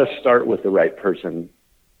 You've got to start with the right person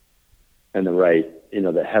and the right,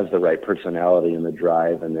 that has the right personality and the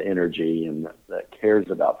drive and the energy and that cares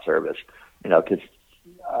about service, because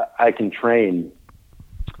I can train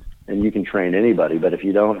and you can train anybody, but if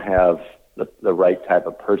you don't have the right type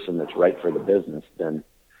of person that's right for the business, then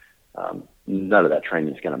none of that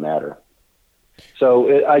training is going to matter.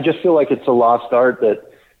 So I just feel like it's a lost art that,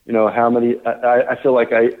 I feel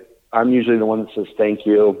like I'm usually the one that says thank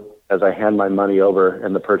you as I hand my money over,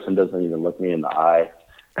 and the person doesn't even look me in the eye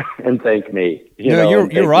and thank me.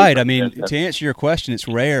 You're right. I mean, to answer your question, it's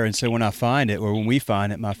rare. And so when I find it, or when we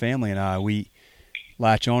find it, my family and I, we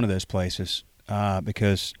latch onto those places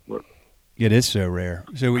because it is so rare.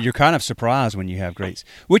 So you're kind of surprised when you have greats,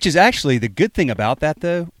 which is actually the good thing about that,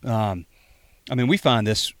 though. We find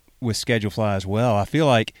this with Schedule Fly as well. I feel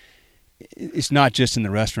like it's not just in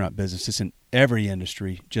the restaurant business; it's in every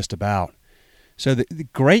industry, just about. So the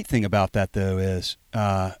great thing about that, though, is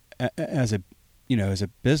as a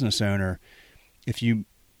business owner, if you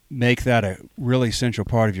make that a really central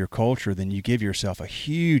part of your culture, then you give yourself a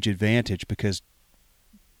huge advantage, because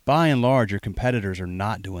by and large, your competitors are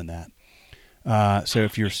not doing that. So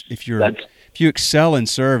if you excel in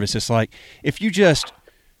service, it's like if you just,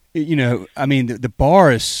 the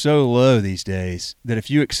bar is so low these days that if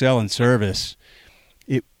you excel in service,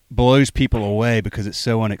 it blows people away because it's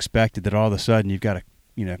so unexpected that all of a sudden you've got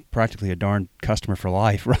practically a darn customer for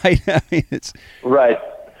life, right? It's right.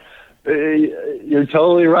 You're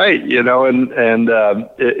totally right. And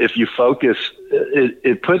if you focus,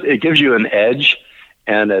 it gives you an edge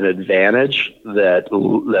and an advantage that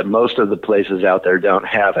most of the places out there don't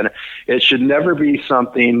have. And it should never be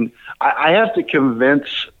something I have to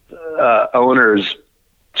convince owners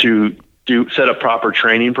to set up proper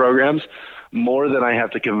training programs more than I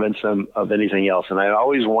have to convince them of anything else. And I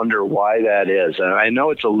always wonder why that is. And I know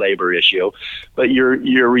it's a labor issue, but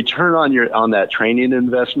your return on that training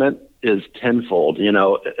investment is tenfold,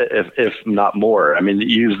 if not more.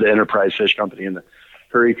 Use the Enterprise Fish Company and the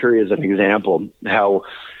Hurry Curry as an example,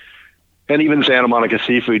 and even Santa Monica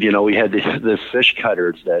Seafood, we had the fish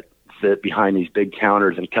cutters that sit behind these big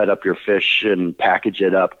counters and cut up your fish and package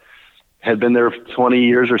it up. Had been there 20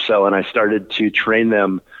 years or so, and I started to train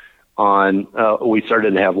them on, we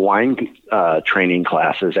started to have wine training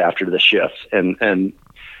classes after the shifts, and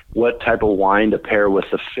what type of wine to pair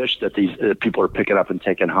with the fish that these people are picking up and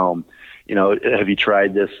taking home. Have you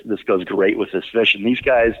tried this? This goes great with this fish. And these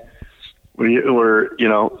guys were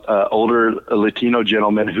older Latino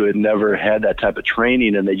gentlemen who had never had that type of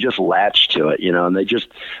training, and they just latched to it, and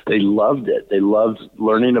they loved it. They loved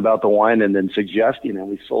learning about the wine and then suggesting, and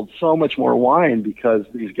we sold so much more wine because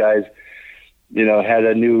these guys, had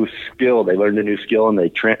a new skill. They learned a new skill, and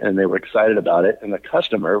they were excited about it, and the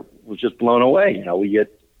customer was just blown away. We get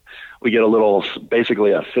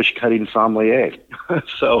basically a fish cutting sommelier.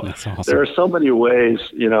 So awesome. There are so many ways,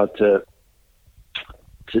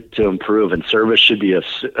 to improve, and service should be a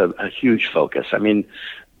huge focus.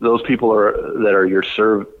 Those people that are your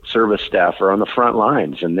service staff are on the front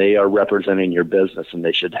lines, and they are representing your business, and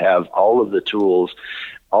they should have all of the tools,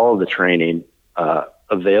 all of the training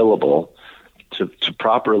available to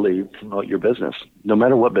properly promote your business, no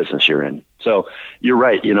matter what business you're in. So you're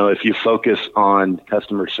right. If you focus on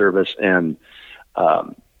customer service and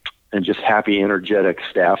just happy, energetic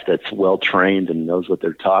staff that's well trained and knows what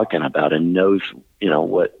they're talking about and knows,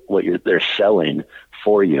 what they're selling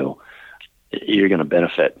for you, you're going to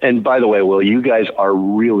benefit. And by the way, Will, you guys are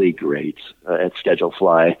really great at Schedule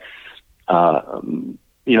Fly.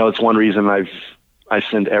 It's one reason I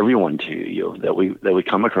send everyone to you that we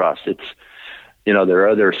come across. It's, there are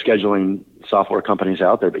other scheduling software companies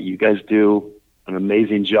out there, but you guys do an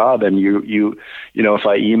amazing job. And if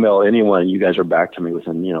I email anyone, you guys are back to me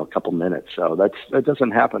within, a couple minutes. So that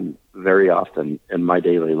doesn't happen very often in my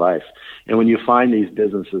daily life. And when you find these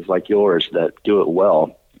businesses like yours that do it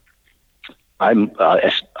well,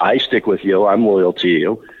 I stick with you. I'm loyal to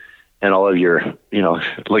you, and all of your,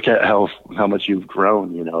 look at how much you've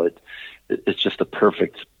grown. It's just a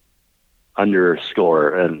perfect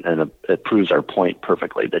underscore, and it proves our point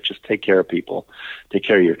perfectly, that just take care of people, take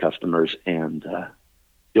care of your customers, and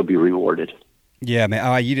you'll be rewarded. Yeah,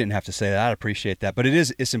 man. You didn't have to say that. I appreciate that, but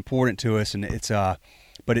it's important to us, and it's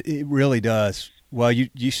but it really does. Well,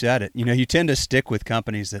 you said it. You tend to stick with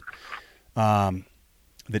companies that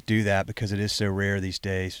do that because it is so rare these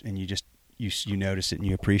days, and you notice it and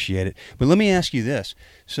you appreciate it. But let me ask you this.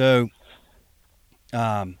 So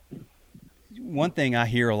one thing I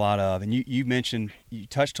hear a lot of, and you mentioned, you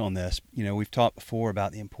touched on this, we've talked before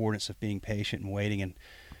about the importance of being patient and waiting and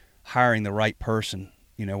hiring the right person,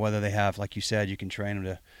 whether they have, like you said, you can train them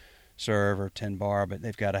to serve or tend bar, but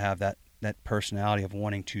they've got to have that personality of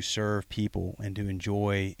wanting to serve people and to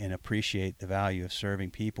enjoy and appreciate the value of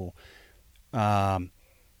serving people. I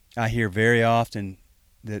hear very often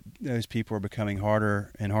that those people are becoming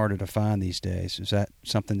harder and harder to find these days. Is that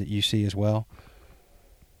something that you see as well?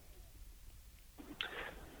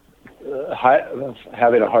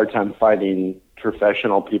 Having a hard time finding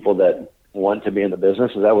professional people that want to be in the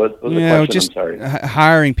business. Is that what was the question? Just I'm sorry.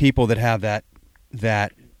 Hiring people that have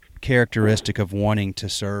that characteristic of wanting to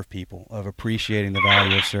serve people, of appreciating the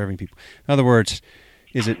value of serving people. In other words,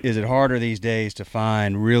 is it harder these days to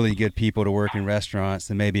find really good people to work in restaurants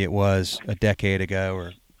than maybe it was a decade ago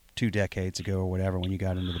or 2 decades ago or whatever when you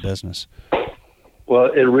got into the business?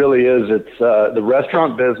 Well, it really is. It's the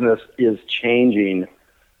restaurant business is changing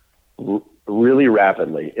really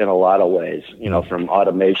rapidly in a lot of ways, from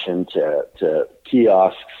automation to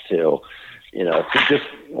kiosks to just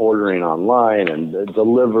ordering online and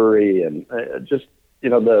delivery and just,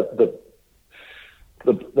 the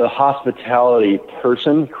hospitality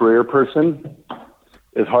career person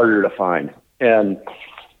is harder to find. And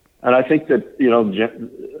I think that,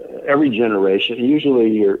 every generation, usually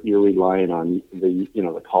you're relying on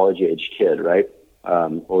the college age kid, right?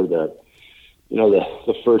 Or the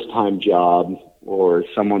first time job, or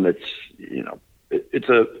someone that's, it's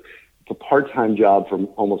a part-time job for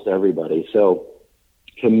almost everybody. So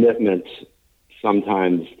commitment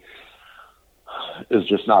sometimes is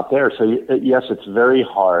just not there. So yes, it's very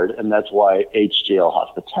hard. And that's why HJL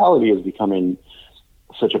Hospitality is becoming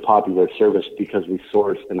such a popular service, because we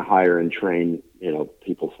source and hire and train,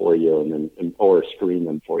 people for you or screen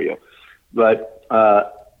them for you. But,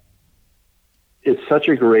 it's such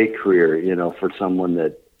a great career, for someone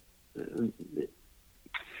that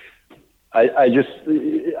I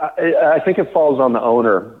think it falls on the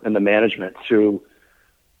owner and the management to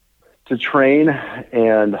train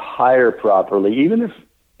and hire properly. Even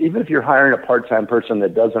if you're hiring a part-time person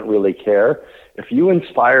that doesn't really care, if you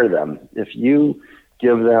inspire them, if you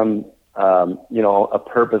give them, a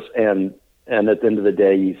purpose and at the end of the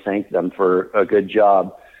day, you thank them for a good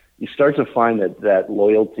job, you start to find that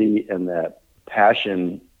loyalty and that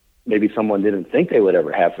passion maybe someone didn't think they would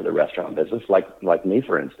ever have for the restaurant business, like me,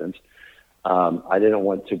 for instance. I didn't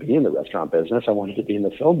want to be in the restaurant business. I wanted to be in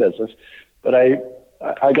the film business, but I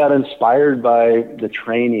got inspired by the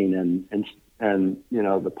training and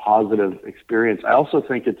the positive experience. I also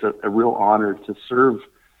think it's a real honor to serve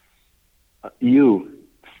you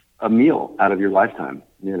a meal out of your lifetime,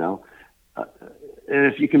 and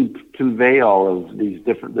if you can convey all of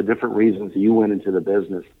the different reasons you went into the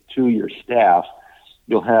business to your staff,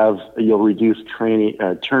 you'll reduce training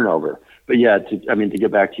turnover. But yeah, to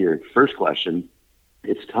get back to your first question,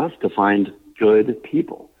 it's tough to find good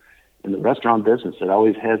people in the restaurant business. It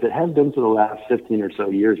always has. It has been for the last 15 or so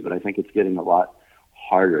years, but I think it's getting a lot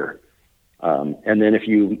harder. And then if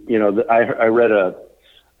I read a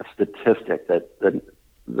statistic that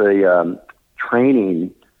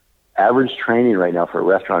the average training right now for a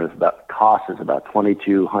restaurant is about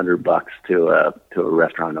 $2,200 to a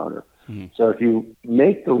restaurant owner. Mm-hmm. So if you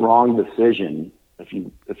make the wrong decision, if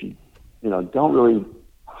you don't really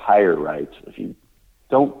hire right, if you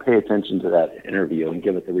don't pay attention to that interview and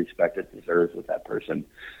give it the respect it deserves with that person,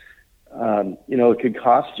 it could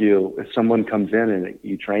cost you if someone comes in and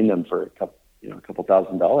you train them for a couple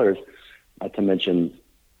 $1,000, not to mention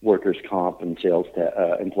workers' comp and sales,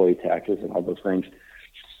 employee taxes and all those things.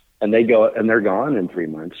 And they're gone in 3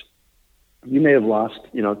 months. You may have lost,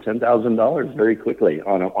 $10,000 very quickly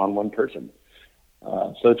on one person.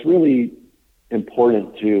 So it's really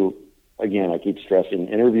important to, again, I keep stressing,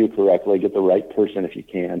 interview correctly, get the right person if you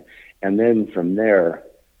can, and then from there,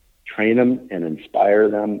 train them and inspire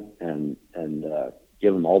them and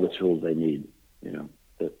give them all the tools they need.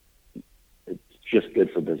 It's just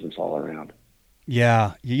good for business all around.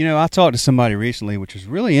 Yeah, I talked to somebody recently, which was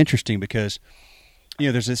really interesting because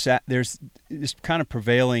there's this kind of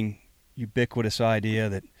prevailing ubiquitous idea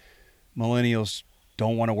that millennials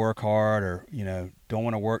don't want to work hard or, don't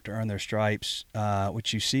want to work to earn their stripes,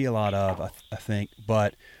 which you see a lot of, I think.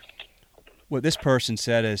 But what this person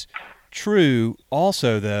said is true.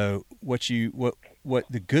 Also, though, what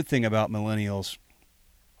the good thing about millennials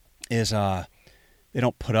is they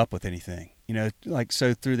don't put up with anything.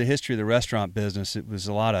 So through the history of the restaurant business, it was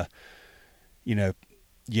a lot of,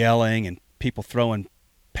 yelling and people throwing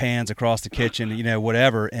pans across the kitchen,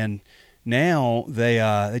 whatever. And Now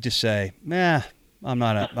they just say, "Nah, I'm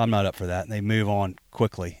not up for that," and they move on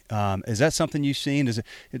quickly. Is that something you've seen?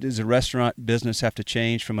 Does a restaurant business have to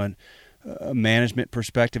change from a management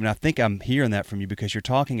perspective? And I think I'm hearing that from you because you're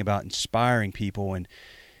talking about inspiring people and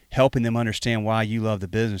helping them understand why you love the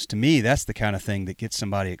business. To me, that's the kind of thing that gets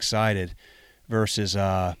somebody excited versus,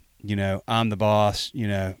 I'm the boss,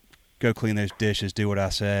 go clean those dishes, do what I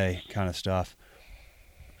say kind of stuff.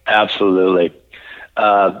 Absolutely.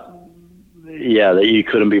 That you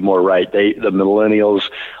couldn't be more right. The millennials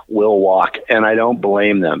will walk, and I don't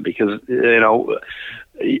blame them because,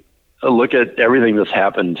 look at everything that's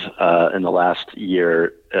happened in the last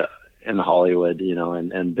year in Hollywood,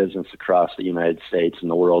 and business across the United States and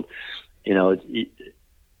the world.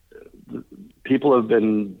 People have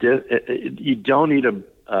been. You don't need to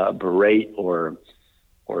berate or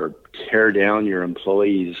tear down your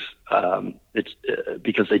employees. It's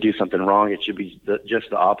because they do something wrong. It should be just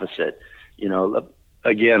the opposite.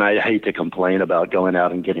 Again, I hate to complain about going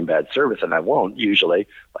out and getting bad service, and I won't usually,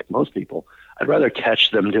 like most people. I'd rather catch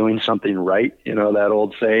them doing something right, that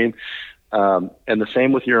old saying. And the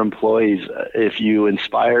same with your employees. If you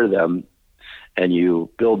inspire them and you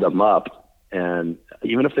build them up, and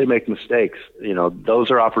even if they make mistakes, those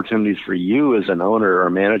are opportunities for you as an owner or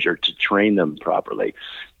manager to train them properly.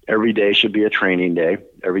 Every day should be a training day.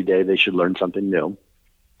 Every day they should learn something new.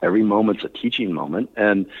 Every moment's a teaching moment,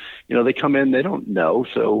 and they come in, they don't know,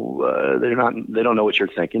 so they don't know what you're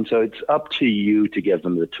thinking. So it's up to you to give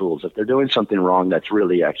them the tools. If they're doing something wrong, that's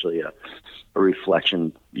really actually a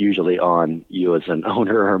reflection, usually on you as an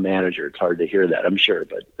owner or manager. It's hard to hear that, I'm sure,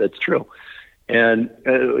 but that's true. And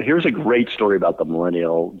here's a great story about the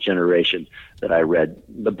millennial generation that I read.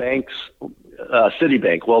 The banks,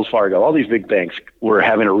 Citibank, Wells Fargo, all these big banks were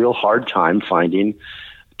having a real hard time finding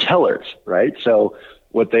tellers, right? So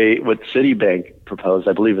what Citibank proposed,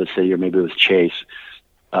 I believe it was Citi or maybe it was Chase,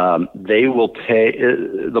 they will pay,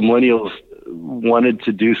 the millennials wanted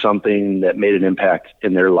to do something that made an impact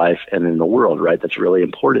in their life and in the world, right? That's really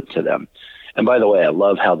important to them. And by the way, I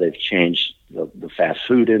love how they've changed the fast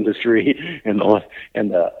food industry and the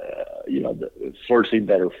sourcing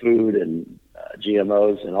better food and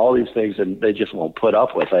GMOs and all these things, and they just won't put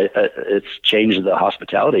up with it. It's changed the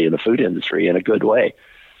hospitality and the food industry in a good way.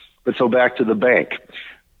 But so back to the bank,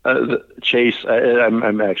 Chase.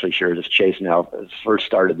 I'm actually sure it's Chase now. First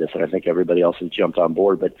started this, and I think everybody else has jumped on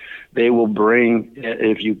board. But they will bring,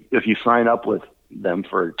 if you sign up with them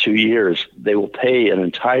for 2 years, they will pay an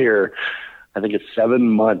entire, I think it's 7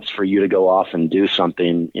 months for you to go off and do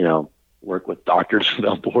something. Work with Doctors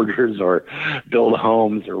Without Borders or build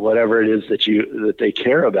homes or whatever it is that they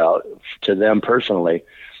care about to them personally.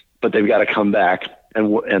 But they've got to come back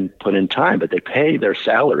and put in time, but they pay their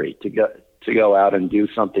salary to go out and do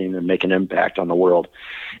something and make an impact on the world.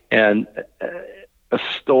 And a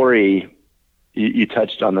story, you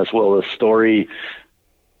touched on this, Will, a story,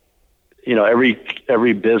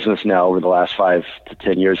 every business now over the last 5 to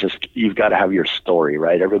 10 years you've got to have your story,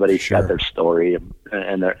 right? Everybody's got their story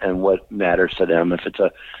and what matters to them. If it's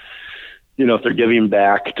if they're giving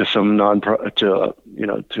back to some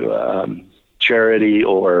charity,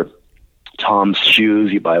 or Tom's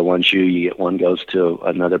shoes, you buy one shoe, you get one goes to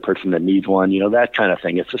another person that needs one, that kind of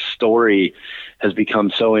thing. It's a story has become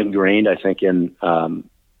so ingrained, I think, in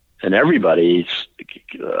everybody's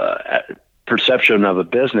perception of a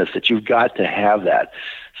business that you've got to have that.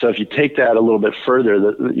 So if you take that a little bit further,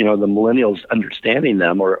 the millennials understanding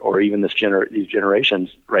them, or even these generations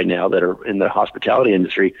right now that are in the hospitality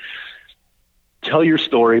industry, tell your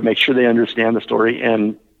story, make sure they understand the story,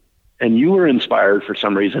 and you were inspired for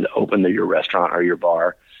some reason to open your restaurant or your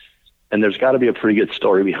bar, and there's got to be a pretty good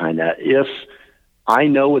story behind that. If I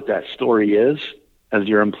know what that story is as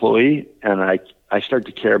your employee, and I start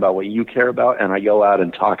to care about what you care about, and I go out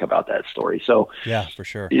and talk about that story. So yeah, for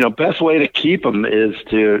sure. Best way to keep them is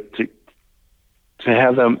to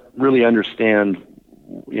have them really understand,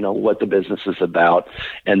 what the business is about,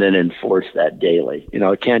 and then enforce that daily.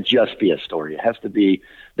 It can't just be a story. It has to be,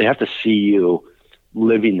 they have to see you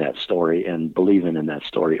living that story and believing in that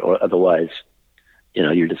story, or otherwise,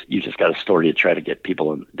 you just got a story to try to get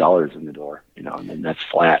people dollars in the door, and then that's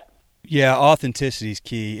flat. Yeah, authenticity is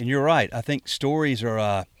key, and you're right. I think stories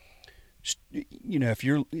are,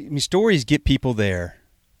 stories get people there,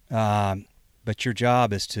 but your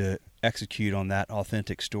job is to execute on that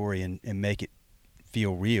authentic story and make it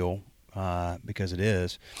feel real, because it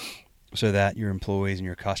is, so that your employees and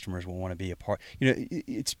your customers will want to be a part.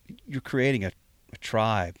 You're creating a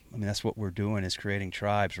tribe. I mean, that's what we're doing, is creating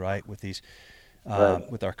tribes, right? With these,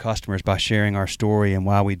 with our customers, by sharing our story and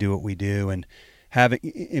why we do what we do, and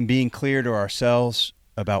being clear to ourselves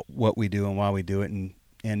about what we do and why we do it,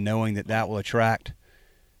 and knowing that will attract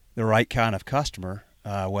the right kind of customer,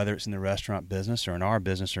 whether it's in the restaurant business or in our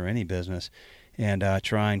business or any business, and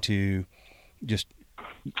trying to just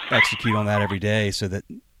execute on that every day so that,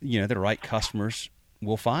 the right customers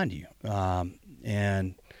will find you.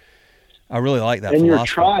 And I really like that. And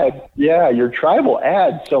philosophy. your tribe will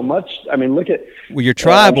add so much. I mean, look at your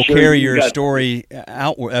tribe will carry your story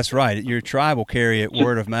outward. That's right. Your tribe will carry it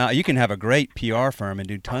word of mouth. You can have a great PR firm and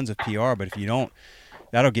do tons of PR, but if you don't,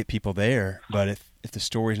 that'll get people there. But if the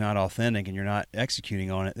story's not authentic and you're not executing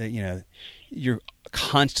on it, you're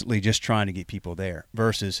constantly just trying to get people there.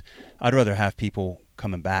 Versus, I'd rather have people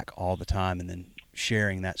coming back all the time and then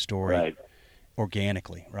sharing that story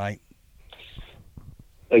organically, right?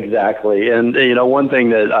 Exactly. And, one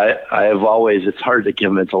thing that I have always, it's hard to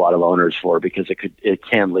convince a lot of owners for because it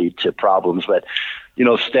can lead to problems, but,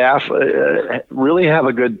 staff really have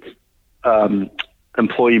a good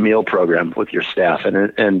employee meal program with your staff.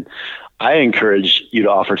 And I encourage you to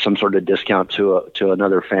offer some sort of discount to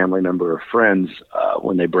another family member or friends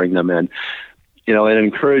when they bring them in, and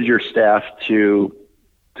encourage your staff to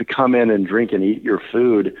come in and drink and eat your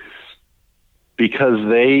food, because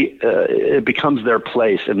it becomes their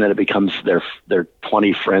place, and then it becomes their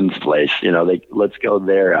 20 friends' place. Let's go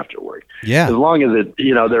there after work. Yeah. As long as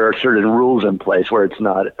there are certain rules in place where it's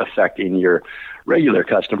not affecting your regular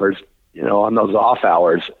customers. On those off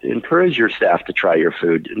hours, encourage your staff to try your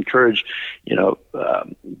food. Encourage,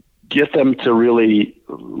 get them to really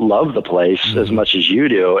love the place as much as you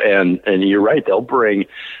do. And you're right, they'll bring,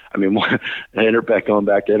 going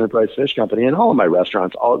back to Enterprise Fish Company and all of my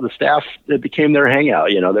restaurants, all of the staff, it became their hangout,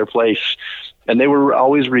 their place. And they were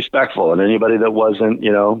always respectful, and anybody that wasn't,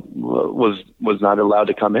 was not allowed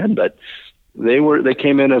to come in, but they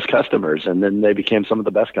came in as customers, and then they became some of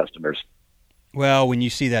the best customers. Well, when you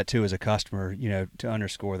see that too as a customer, to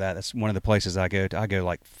underscore that's one of the places I go to. I go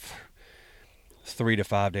like 3 to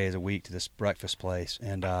 5 days a week to this breakfast place,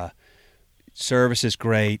 and service is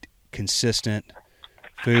great, consistent,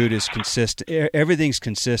 food is consistent, everything's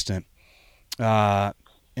consistent, and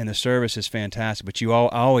the service is fantastic. But I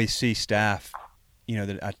always see staff,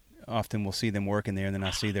 that I often will see them working there, and then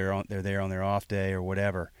I see they're there on their off day or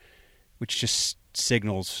whatever, which just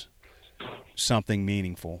signals something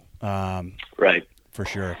meaningful. Right. For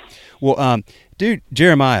sure. Well, dude,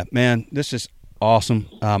 Jeremiah, man, this is awesome.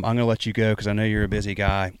 I'm going to let you go because I know you're a busy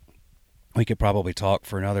guy. We could probably talk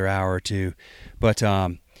for another hour or two, but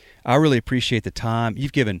I really appreciate the time.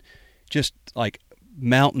 You've given just like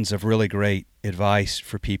mountains of really great advice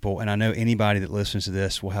for people, and I know anybody that listens to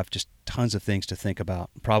this will have just tons of things to think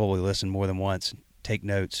about, probably listen more than once, take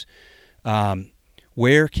notes.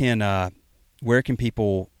 Where can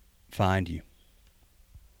people find you?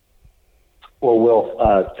 Well,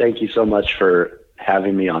 Will, thank you so much for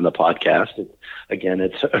having me on the podcast. Again,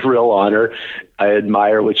 it's a real honor. I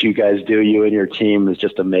admire what you guys do. You and your team is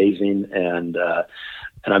just amazing. And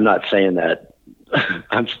I'm not saying that,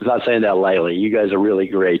 I'm not saying that lightly. You guys are really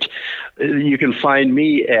great. You can find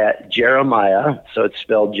me at Jeremiah. So it's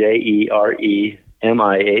spelled Jeremiah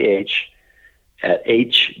at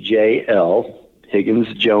HJL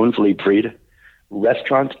Higgins Jones Liebfried,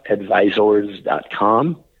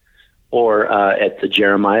 restaurantadvisors.com. or at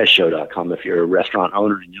thejeremiahshow.com. If you're a restaurant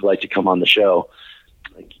owner and you'd like to come on the show,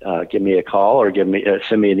 give me a call or send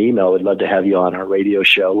me an email. We'd love to have you on our radio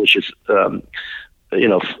show, which is, a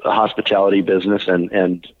hospitality business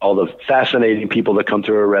and all the fascinating people that come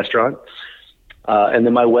through a restaurant. And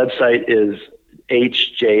then my website is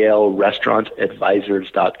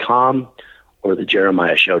hjlrestaurantadvisors.com or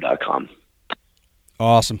thejeremiahshow.com.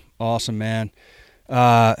 Awesome, man.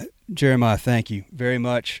 Jeremiah, thank you very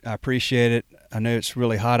much. I appreciate it. I know it's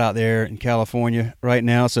really hot out there in California right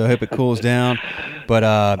now, so I hope it cools down.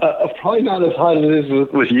 But probably not as hot as it is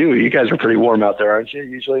with you. You guys are pretty warm out there, aren't you?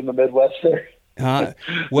 Usually in the Midwest there.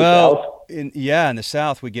 Well, in the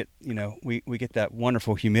South we get we get that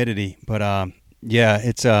wonderful humidity, but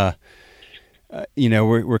it's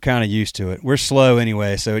we're kind of used to it. We're slow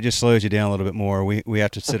anyway, so it just slows you down a little bit more. We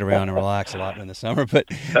have to sit around and relax a lot in the summer. But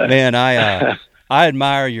man, I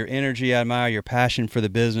admire your energy. I admire your passion for the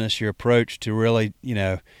business, your approach to really,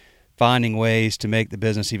 finding ways to make the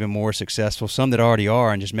business even more successful, some that already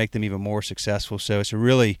are, and just make them even more successful. So it's a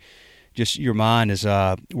really, just your mind is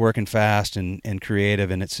working fast and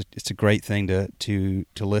creative, and it's a great thing to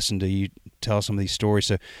listen to you tell some of these stories.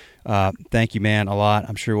 So thank you, man, a lot.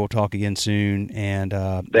 I'm sure we'll talk again soon. And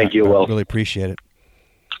thank you, Will. I really appreciate it.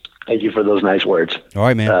 Thank you for those nice words. All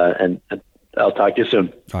right, man. And I'll talk to you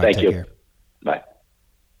soon. All right, thank you. Care. Bye.